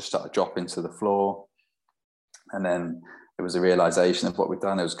boys just started dropping to the floor. And then there was a realization of what we'd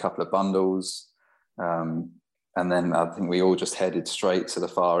done. There was a couple of bundles. And then I think we all just headed straight to the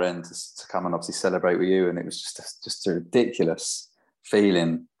far end to come and obviously celebrate with you. And it was just a ridiculous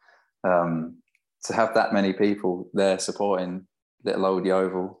feeling to have that many people there supporting little old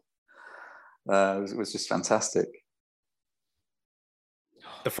Yeovil. It was just fantastic.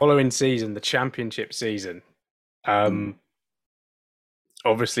 The following season, the Championship season,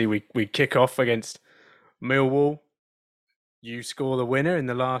 obviously we kick off against Millwall. You score the winner in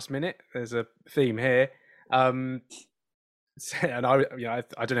the last minute. There's a theme here. And I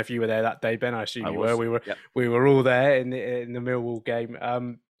don't know if you were there that day, Ben. I assume you were. We were all there in the Millwall game.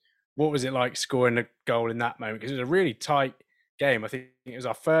 What was it like scoring a goal in that moment? Because it was a really tight game. I think it was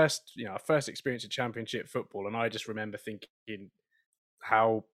our first experience of Championship football, and I just remember thinking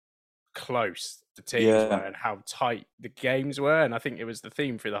how close the teams were and how tight the games were. And I think it was the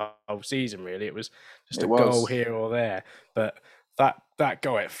theme through the whole season, really. It was just goal here or there. But that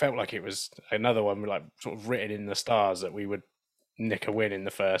goal, it felt like it was another one like sort of written in the stars that we would nick a win in the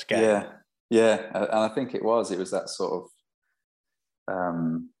first game. Yeah. And I think it was that sort of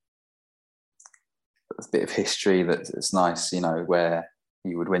a bit of history that's nice, where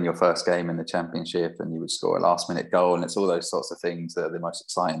you would win your first game in the Championship and you would score a last-minute goal, and it's all those sorts of things that are the most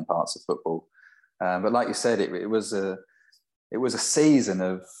exciting parts of football. But like you said, it was a season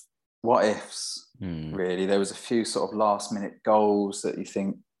of what ifs. Really, there was a few sort of last-minute goals that you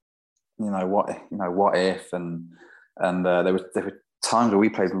think, what if, and there were times where we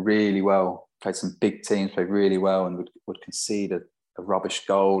played really well, played some big teams, played really well, and would concede a rubbish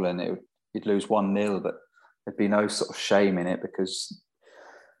goal, and you'd lose 1-0, but there'd be no sort of shame in it because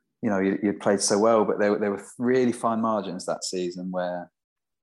you'd played so well. But there were really fine margins that season where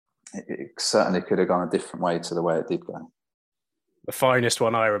it certainly could have gone a different way to the way it did go. The finest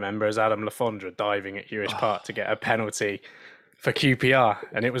one I remember is Adam Lafondra diving at Hewish Park to get a penalty for QPR,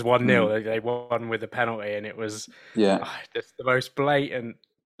 and it was 1-0. They won with a penalty, and it was just the most blatant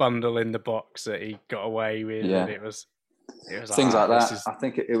bundle in the box that he got away with. Yeah. And it was things like that. I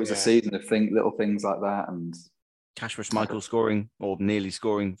think it was a season of little things like that, and Kasper Schmeichel scoring or nearly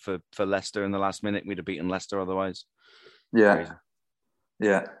scoring for Leicester in the last minute. We'd have beaten Leicester otherwise. Yeah.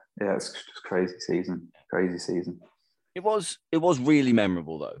 It's just crazy season. It was really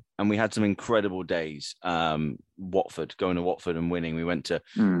memorable though, and we had some incredible days. Watford, going to Watford and winning. We went to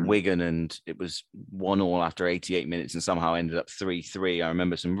Wigan and it was 1-1 after 88 minutes and somehow ended up 3-3. I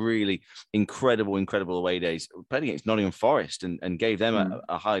remember some really incredible away days. We played against Nottingham Forest and gave them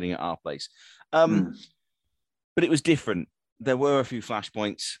a hiding at our place. But it was different. There were a few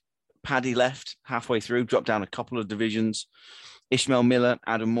flashpoints. Paddy left halfway through, dropped down a couple of divisions. Ishmael Miller,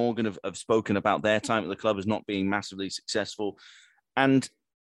 Adam Morgan have spoken about their time at the club as not being massively successful. And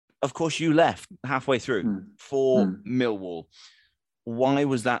of course, you left halfway through for Millwall. Why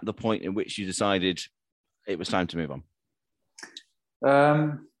was that the point in which you decided it was time to move on?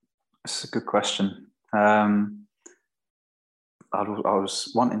 That's a good question. I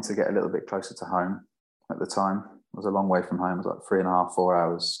was wanting to get a little bit closer to home at the time. I was a long way from home. It was like 3.5, 4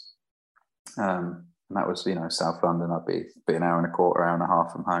 hours. And that was, South London. I'd be an hour and a quarter, hour and a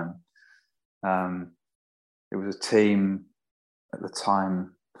half from home. It was a team at the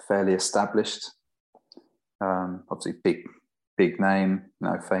time fairly established. Obviously, big name,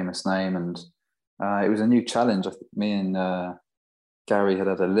 famous name, and it was a new challenge. I think me and Gary had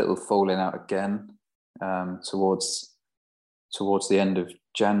a little falling out again towards the end of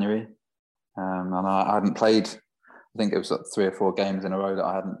January, and I hadn't played. I think it was like 3 or 4 games in a row that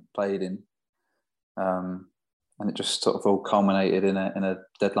I hadn't played in. And it just sort of all culminated in a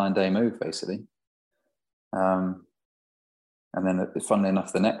deadline day move, basically. And then, funnily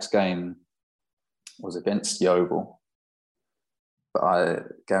enough, the next game was against Yeovil, but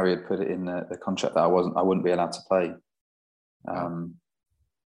Gary had put it in the contract that I wouldn't be allowed to play.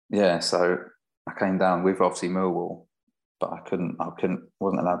 So I came down with obviously Millwall, but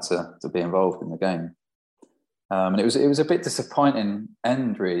wasn't allowed to be involved in the game. And it was a bit disappointing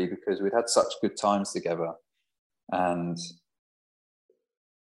end, really, because we'd had such good times together, and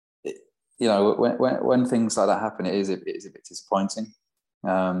when things like that happen, it is a bit disappointing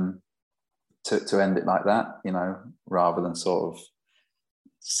to end it like that, rather than sort of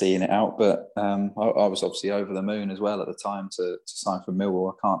seeing it out. But I was obviously over the moon as well at the time to sign for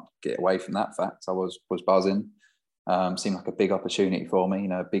Millwall. I can't get away from that fact. I was buzzing. Seemed like a big opportunity for me,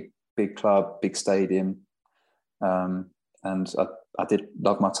 big club, big stadium. And I did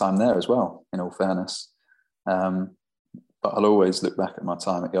love my time there as well, in all fairness. But I'll always look back at my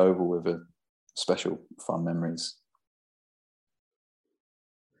time at Yeovil with special fun memories.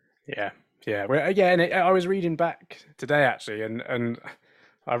 Yeah. Well, yeah, and I was reading back today, actually, and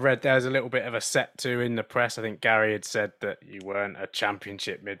I read there's a little bit of a set to in the press. I think Gary had said that you weren't a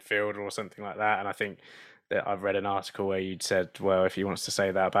championship midfielder or something like that, and I think that I've read an article where you'd said, well, if he wants to say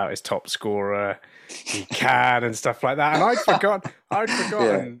that about his top scorer, he can, and stuff like that. And I'd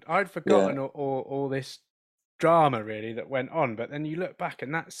forgotten all this drama really that went on. But then you look back,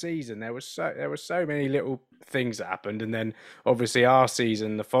 and that season there were so many little things that happened, and then obviously our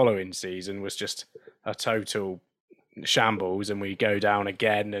season, the following season, was just a total shambles, and we go down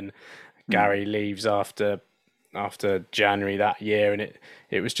again, and Gary leaves after January that year, and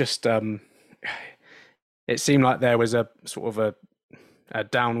it was just it seemed like there was a sort of a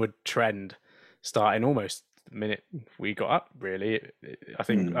downward trend starting almost the minute we got up, really. I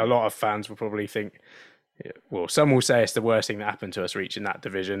think a lot of fans will probably think, well, some will say it's the worst thing that happened to us reaching that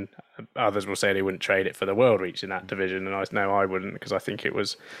division. Others will say they wouldn't trade it for the world reaching that division. And I wouldn't, because I think it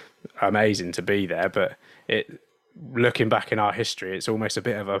was amazing to be there. But looking back in our history, it's almost a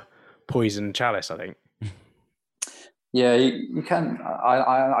bit of a poison chalice, I think. Yeah, you can.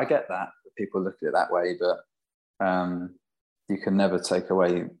 I get that. People look at it that way, but you can never take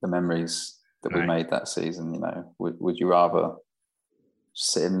away the memories that we made that season. Would you rather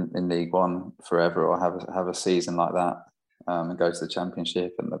sit in League One forever, or have a season like that and go to the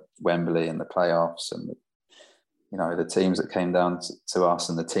Championship and the Wembley and the playoffs and the teams that came down to us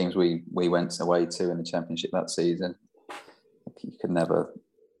and the teams we went away to in the Championship that season? You could never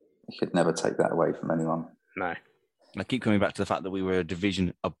take that away from anyone. No. I keep coming back to the fact that we were a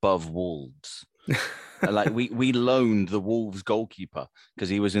division above Wolves. Like we loaned the Wolves goalkeeper because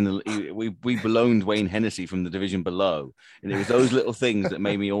he was we loaned Wayne Hennessy from the division below, and it was those little things that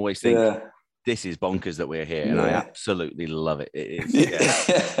made me always think, this is bonkers that we're here, and I absolutely love it. It is.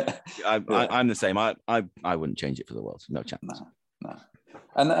 I'm the same. I wouldn't change it for the world. No chance. No.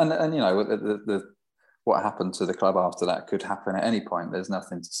 And what happened to the club after that could happen at any point. There's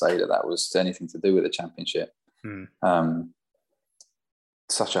nothing to say that was anything to do with the Championship.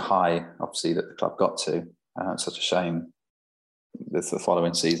 Such a high, obviously, that the club got to. Such a shame the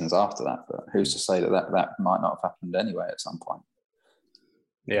following seasons after that. But who's to say that might not have happened anyway at some point?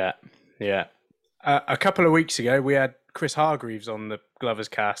 Yeah. A couple of weeks ago, we had Chris Hargreaves on the Glovers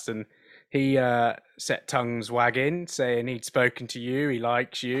cast, and he set tongues wagging, saying he'd spoken to you, he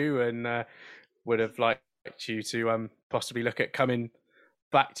likes you, and would have liked you to possibly look at coming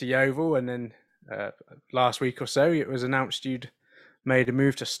back to Yeovil. And then last week or so, it was announced you'd made a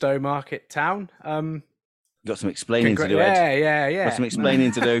move to Stowmarket Town. Got some explaining to do, Ed. Yeah. Got some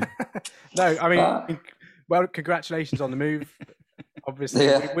explaining to do. No, I mean, well, congratulations on the move.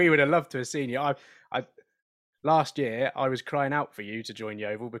 Obviously, we would have loved to have seen you. I last year, I was crying out for you to join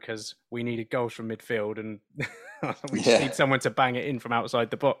Yeovil because we needed goals from midfield, and we just need someone to bang it in from outside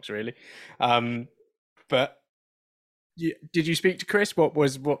the box, really. But did you speak to Chris? What?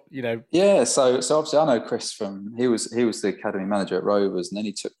 Yeah, so obviously I know Chris from he was the academy manager at Rovers, and then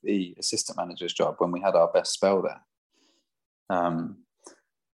he took the assistant manager's job when we had our best spell there.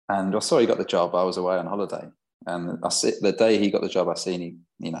 And I saw he got the job. I was away on holiday, and the day he got the job, I seen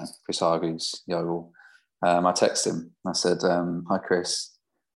Chris Hargreaves, Yeovil. I texted him. I said, "Hi Chris,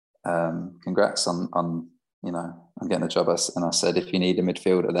 congrats on I'm getting a job." And I said, "If you need a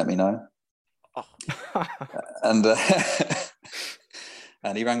midfielder, let me know." And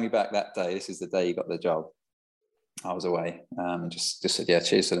and he rang me back that day. This is the day he got the job. I was away. And just said, "Yeah,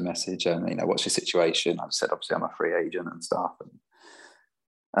 cheers for the message. And what's your situation?" I said, "Obviously, I'm a free agent and stuff."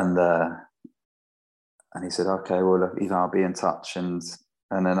 And he said, "Okay, well, look, I'll be in touch." And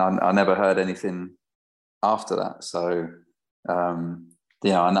then I never heard anything after that. So I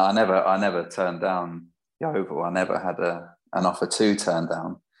never turned down Yeovil. I never had an offer to turn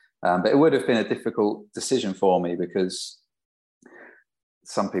down. But it would have been a difficult decision for me because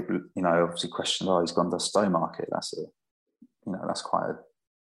some people, obviously questioned, he's gone to Stowmarket. That's quite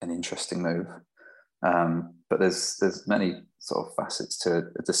an interesting move. But there's many sort of facets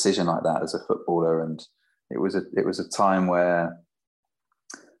to a decision like that as a footballer. And it was a time where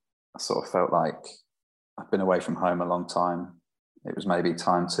I sort of felt like I've been away from home a long time. It was maybe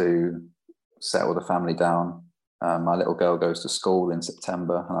time to settle the family down. My little girl goes to school in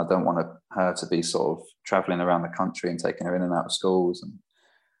September, and I don't want her to be sort of traveling around the country and taking her in and out of schools. And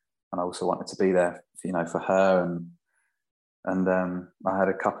I also wanted to be there, for her. And I had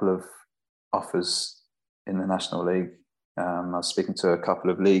a couple of offers in the National League. I was speaking to a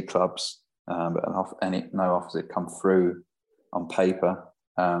couple of league clubs, but no offers had come through on paper.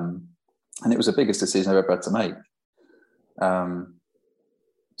 And it was the biggest decision I've ever had to make.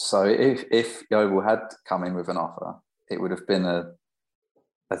 So if Yeovil had come in with an offer, it would have been an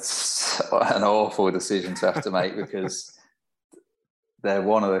awful decision to have to make because they're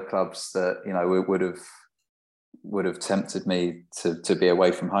one of the clubs that would have tempted me to be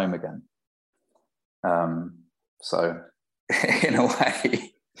away from home again. So in a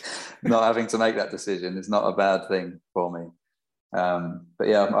way, not having to make that decision is not a bad thing for me. But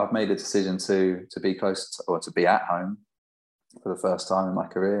yeah, I've made a decision to be close to, or to be at home for the first time in my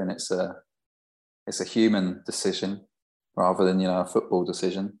career, and it's a human decision rather than a football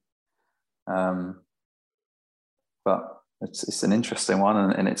decision. But it's an interesting one,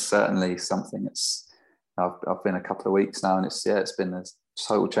 and it's certainly something that's I've been a couple of weeks now, and it's been a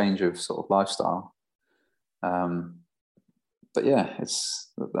total change of sort of lifestyle. But yeah,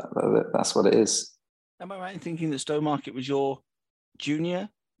 that's what it is. Am I right in thinking that Stowmarket was your junior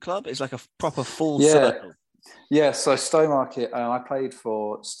club? It's like a proper full circle. Yeah, so Stowmarket, I played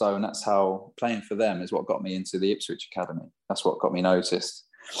for Stow, and that's how playing for them is what got me into the Ipswich Academy. That's what got me noticed.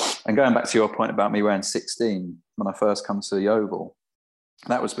 And going back to your point about me wearing 16 when I first come to Yeovil,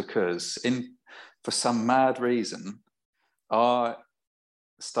 that was because for some mad reason, our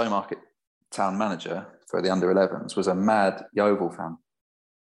Stowmarket town manager for the under-11s was a mad Yeovil fan.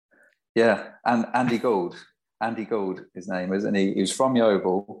 Yeah, and Andy Gould, his name was, and he was from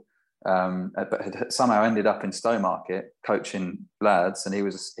Yeovil, but had somehow ended up in Stowmarket coaching lads, and he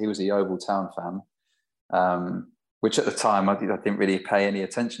was a Yeovil Town fan, which at the time I didn't really pay any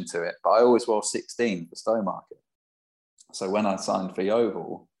attention to it, but I always wore 16 for Stowmarket. So when I signed for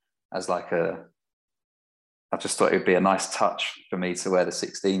Yeovil, I just thought it would be a nice touch for me to wear the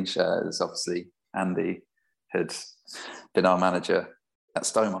 16 shirt, as obviously Andy had been our manager at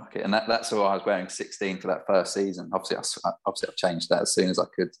Stowmarket, and that's why I was wearing 16 for that first season. Obviously I've changed that as soon as I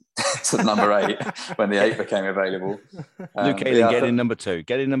could to the number 8 when the 8 became available. Luke Ayling, get in number 2.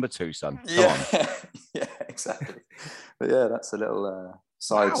 Get in number 2, son. Come on. Yeah, exactly. But yeah, that's a little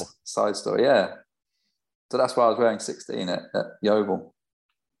side story. Yeah. So that's why I was wearing 16 at Yeovil.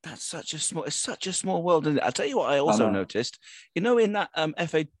 It's such a small world, isn't it? I'll tell you what I also noticed. In that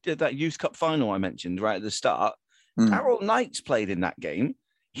that Youth Cup final I mentioned right at the start, Darrell Knights played in that game.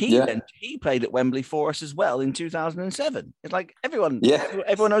 He played at Wembley for us as well in 2007. It's like everyone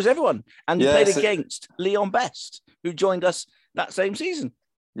knows everyone. And he played against Leon Best, who joined us that same season.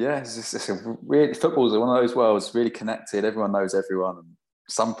 Yeah, it's a really, football's one of those worlds, really connected. Everyone knows everyone. And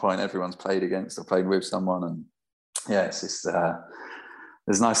at some point, everyone's played against or played with someone. And yeah, it's just,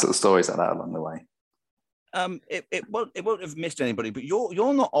 there's nice little stories like that along the way. It won't have missed anybody, but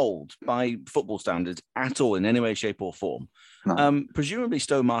you're not old by football standards at all in any way, shape, or form. No. Presumably,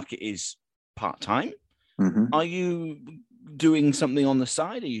 Stowmarket is part-time. Mm-hmm. Are you doing something on the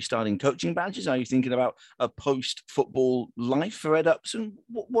side? Are you starting coaching badges? Are you thinking about a post-football life for Ed Upson?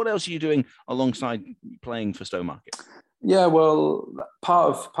 What else are you doing alongside playing for Stowmarket? Yeah, well,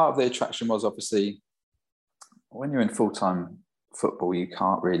 part of the attraction was obviously when you're in full-time football, you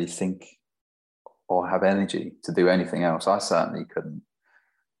can't really think or have energy to do anything else. I certainly couldn't.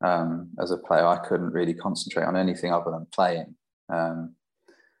 As a player, I couldn't really concentrate on anything other than playing. And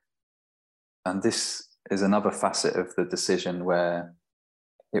this is another facet of the decision where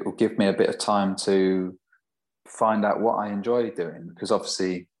it will give me a bit of time to find out what I enjoy doing, because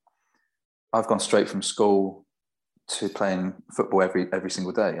obviously I've gone straight from school to playing football every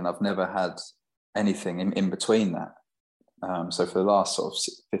single day, and I've never had anything in between that. So for the last sort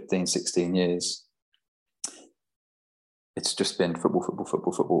of 15, 16 years, it's just been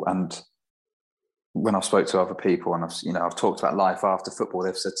football. And when I've spoke to other people and I've talked about life after football,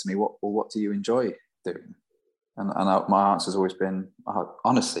 they've said to me, what do you enjoy doing? And my answer has always been, I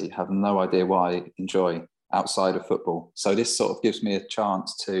honestly have no idea what I enjoy outside of football. So this sort of gives me a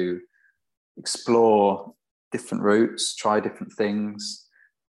chance to explore different routes, try different things,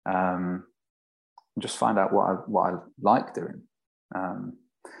 and just find out what I like doing.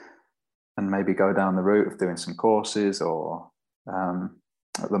 And maybe go down the route of doing some courses, or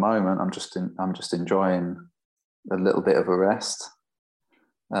at the moment I'm just enjoying a little bit of a rest.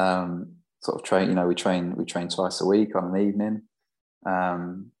 Sort of train, we train twice a week on an evening,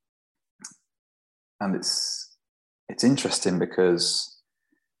 and it's interesting because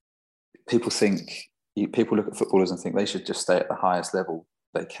people look at footballers and think they should just stay at the highest level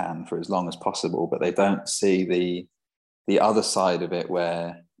they can for as long as possible, but they don't see the other side of it,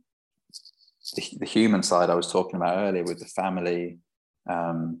 where the human side I was talking about earlier, with the family,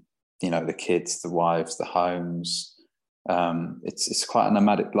 the kids, the wives, the homes. It's quite a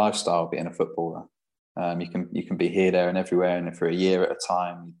nomadic lifestyle being a footballer. You can be here, there, and everywhere, and for a year at a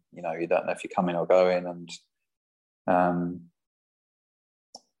time. You don't know if you're coming or going, and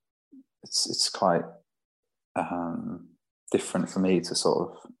it's quite different for me to sort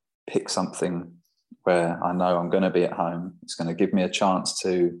of pick something where I know I'm going to be at home. It's going to give me a chance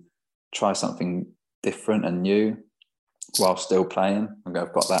to try something different and new while still playing. I've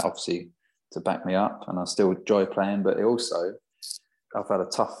got that obviously to back me up, and I still enjoy playing, but I've had a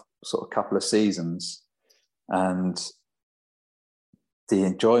tough sort of couple of seasons, and the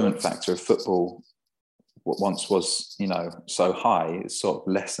enjoyment factor of football, what once was, so high, it's sort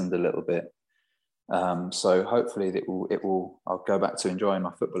of lessened a little bit. So hopefully I'll go back to enjoying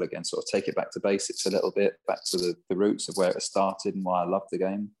my football again, sort of take it back to basics a little bit, back to the roots of where it started and why I love the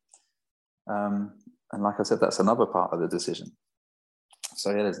game. And like I said, that's another part of the decision.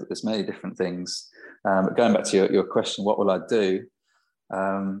 So yeah, there's many different things. But going back to your question, what will I do?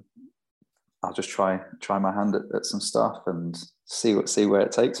 I'll just try my hand at some stuff and see where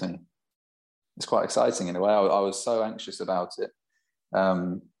it takes me. It's quite exciting in a way. I was so anxious about it,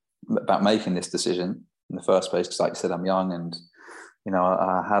 about making this decision in the first place, because like you said, I'm young, and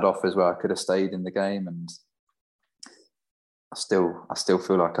I had offers where I could have stayed in the game, and I still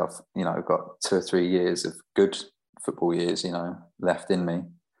feel like I've got 2 or 3 years of good football years, left in me.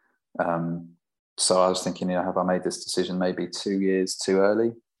 So I was thinking, have I made this decision maybe 2 years too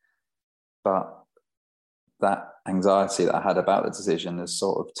early? But that anxiety that I had about the decision has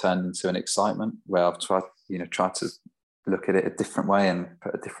sort of turned into an excitement where I've tried to look at it a different way and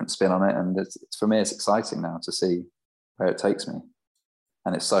put a different spin on it. And for me, it's exciting now to see where it takes me.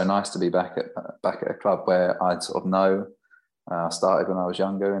 And it's so nice to be back at a club where I sort of know. I started when I was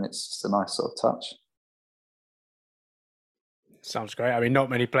younger, and it's just a nice sort of touch. Sounds great. I mean, not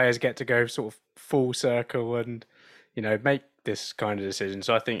many players get to go sort of full circle and, make this kind of decision.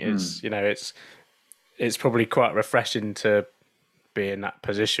 So I think it's probably quite refreshing to be in that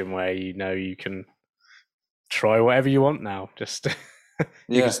position where you can try whatever you want now. Just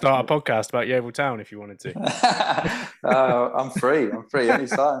you can start a podcast about Yeovil Town if you wanted to. I'm free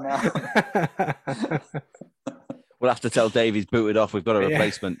anytime now. We'll have to tell Dave he's booted off. We've got a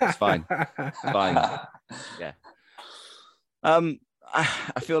replacement. It's fine. Yeah.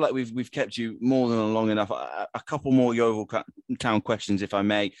 I feel like we've kept you more than long enough. A couple more Yeovil Town questions, if I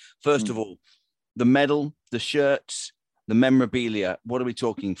may. First of all, the medal, the shirts, the memorabilia. What are we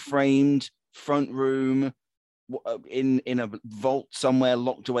talking? Framed, front room, in a vault somewhere,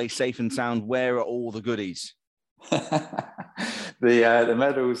 locked away, safe and sound? Where are all the goodies? The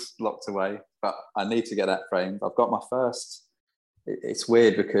medal's locked away, but I need to get that framed. I've got my first. It's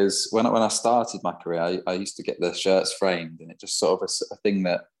weird because when I started my career, I used to get the shirts framed, and it just sort of a thing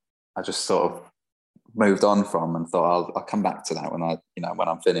that I just sort of moved on from and thought I'll come back to that when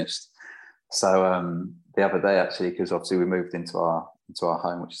I'm finished. So the other day, actually, because obviously we moved into our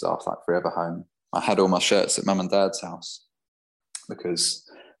home, which is our like forever home, I had all my shirts at Mum and Dad's house because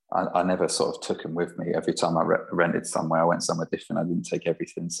I never sort of took them with me. Every time I rented somewhere, I went somewhere different. I didn't take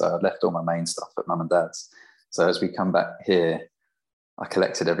everything, so I left all my main stuff at Mum and Dad's. So as we come back here, I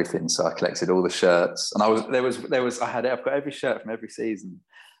collected everything. So I collected all the shirts, and I've got every shirt from every season,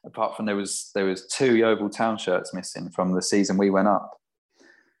 apart from there was 2 Yeovil Town shirts missing from the season we went up.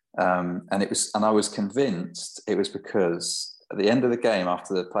 And I was convinced it was because at the end of the game,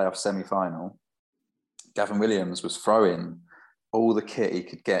 after the playoff semi-final, Gavin Williams was throwing all the kit he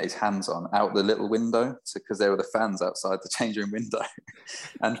could get his hands on out the little window, because there were the fans outside the change room window.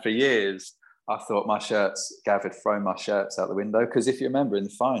 And for years, I thought Gav had thrown my shirts out the window, because if you remember in the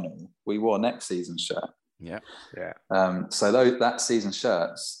final, we wore next season's shirt. Yeah. So that season's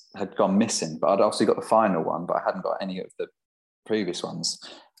shirts had gone missing, but I'd obviously got the final one, but I hadn't got any of the previous ones.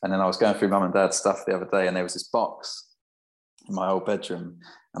 And then I was going through Mum and Dad's stuff the other day, and there was this box in my old bedroom,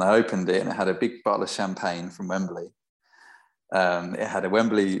 and I opened it, and it had a big bottle of champagne from Wembley. It had a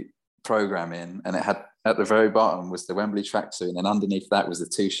Wembley programme in, and it had, at the very bottom was the Wembley tracksuit, and then underneath that was the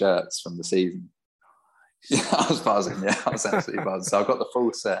 2 shirts from the season. Yeah, I was buzzing. Yeah, I was absolutely buzzing. So I've got the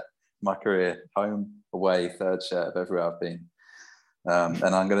full set of my career: home, away, third shirt of everywhere I've been.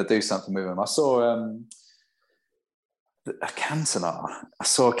 And I'm going to do something with them. I saw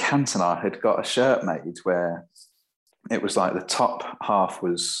Cantona had got a shirt made where it was like the top half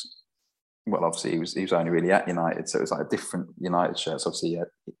was, well, obviously he was only really at United, so it was like a different United shirts. Obviously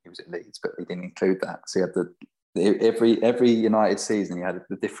he was at Leeds, but he didn't include that. So he had every United season he had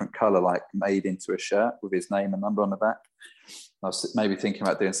the different colour like made into a shirt with his name and number on the back. I was maybe thinking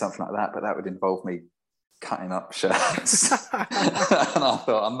about doing something like that, but that would involve me cutting up shirts. And I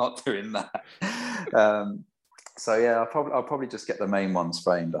thought, I'm not doing that. So yeah, I'll probably just get the main ones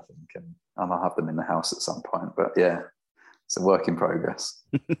framed, I think, and I'll have them in the house at some point. But yeah, it's a work in progress.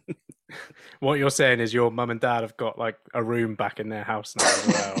 What you're saying is your mum and dad have got like a room back in their house now as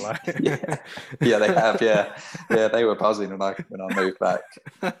well. Like. yeah, they have. Yeah, they were buzzing when I moved back.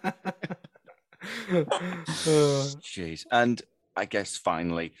 Jeez, and I guess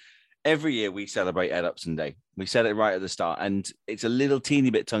finally, every year we celebrate Ed Upson Day. We said it right at the start, and it's a little teeny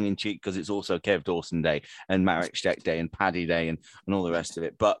bit tongue-in-cheek because it's also Kev Dawson Day and Marek Steck Day and Paddy Day and all the rest of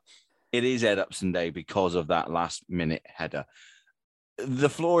it. But it is Ed Upson Day because of that last-minute header. The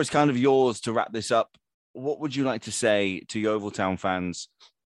floor is kind of yours to wrap this up. What would you like to say to Yeovil Town fans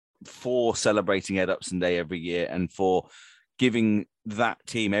for celebrating Ed Upson Day every year and for giving that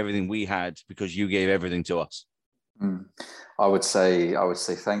team everything we had because you gave everything to us? I would say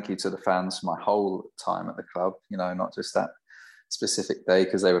thank you to the fans for my whole time at the club, not just that specific day,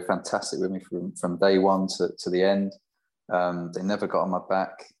 because they were fantastic with me from day one to the end. They never got on my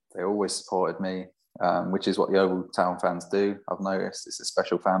back. They always supported me, which is what the Yeovil Town fans do. I've noticed it's a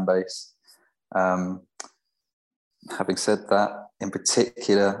special fan base. Having said that, in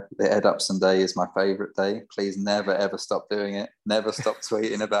particular, the Ed Upson Day is my favourite day. Please never, ever stop doing it. Never stop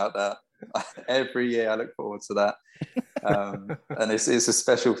tweeting about that. Every year I look forward to that. And it's a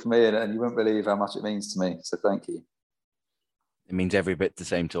special for me, and you wouldn't believe how much it means to me. So thank you. It means every bit the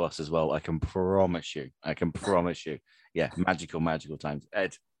same to us as well. I can promise you. Yeah, magical times.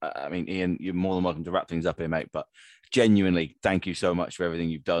 Ed, I mean, Ian, you're more than welcome to wrap things up here, mate. But genuinely, thank you so much for everything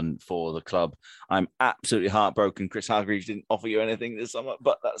you've done for the club. I'm absolutely heartbroken Chris Hargreaves didn't offer you anything this summer,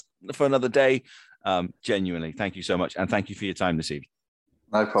 but that's for another day. Genuinely, thank you so much. And thank you for your time this evening.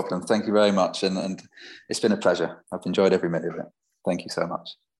 No problem. Thank you very much. And it's been a pleasure. I've enjoyed every minute of it. Thank you so much.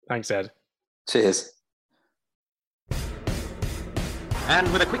 Thanks, Ed. Cheers. And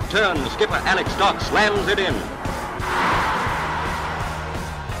with a quick turn, skipper Alex Dock slams it in.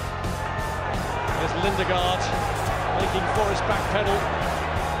 There's Lindegaard making for his back pedal.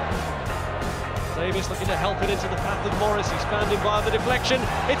 Davis looking to help it into the path of Morris. He's found him via the deflection.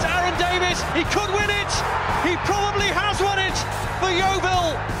 It's Aaron Davis. He could win it. He probably has won it for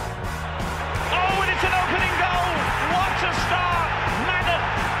Yeovil. Oh, and it's an opening goal. What a start. Madden,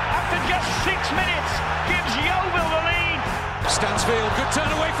 after just 6 minutes, gives Yeovil the lead. Stansfield, good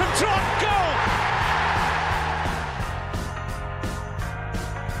turn away from Trott. Goal.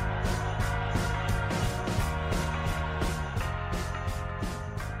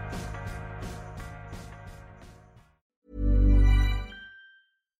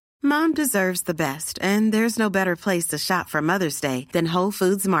 Mom deserves the best, and there's no better place to shop for Mother's Day than Whole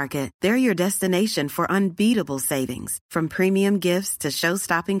Foods Market. They're your destination for unbeatable savings, from premium gifts to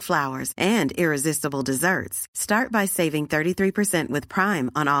show-stopping flowers and irresistible desserts. Start by saving 33% with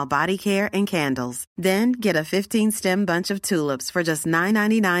Prime on all body care and candles. Then get a 15-stem bunch of tulips for just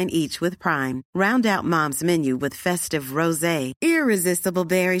 $9.99 each with Prime. Round out Mom's menu with festive rosé, irresistible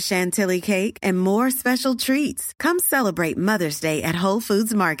berry chantilly cake, and more special treats. Come celebrate Mother's Day at Whole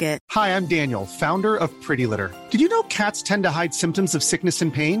Foods Market. Hi, I'm Daniel, founder of Pretty Litter. Did you know cats tend to hide symptoms of sickness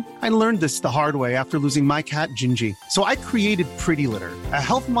and pain? I learned this the hard way after losing my cat, Gingy. So I created Pretty Litter, a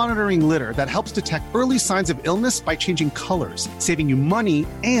health monitoring litter that helps detect early signs of illness by changing colors, saving you money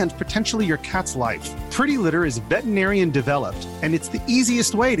and potentially your cat's life. Pretty Litter is veterinarian developed, and it's the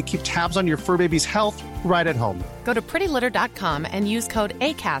easiest way to keep tabs on your fur baby's health right at home. Go to prettylitter.com and use code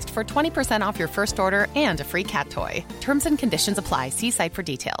ACAST for 20% off your first order and a free cat toy. Terms and conditions apply. See site for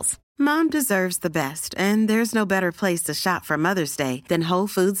details. Mom deserves the best, and there's no better place to shop for Mother's Day than Whole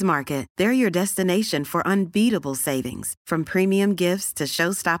Foods Market. They're your destination for unbeatable savings, from premium gifts to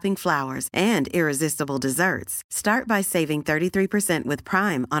show-stopping flowers and irresistible desserts. Start by saving 33% with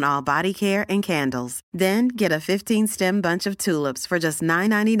Prime on all body care and candles. Then get a 15-stem bunch of tulips for just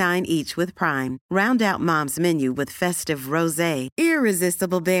 $9.99 each with Prime. Round out Mom's menu with festive rosé,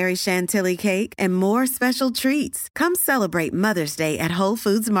 irresistible berry chantilly cake, and more special treats. Come celebrate Mother's Day at Whole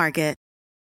Foods Market.